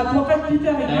 prophète Peter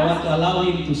et I want Grace, to allow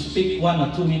him to speak 1 or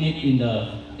 2 minutes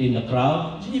in the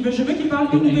crowd je veux qu'il parle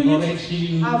to une minute encourage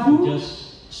you à to vous. just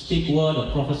speak word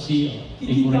of prophecy or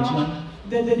Qui parle encouragement.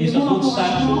 de He's a mon good son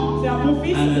encouragement. C'est un bon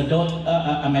fils.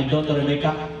 and my daughter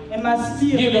Rebecca. Et ma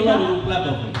fille, Give the Lord Rebecca. a clap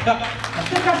of it.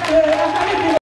 C'est parce que,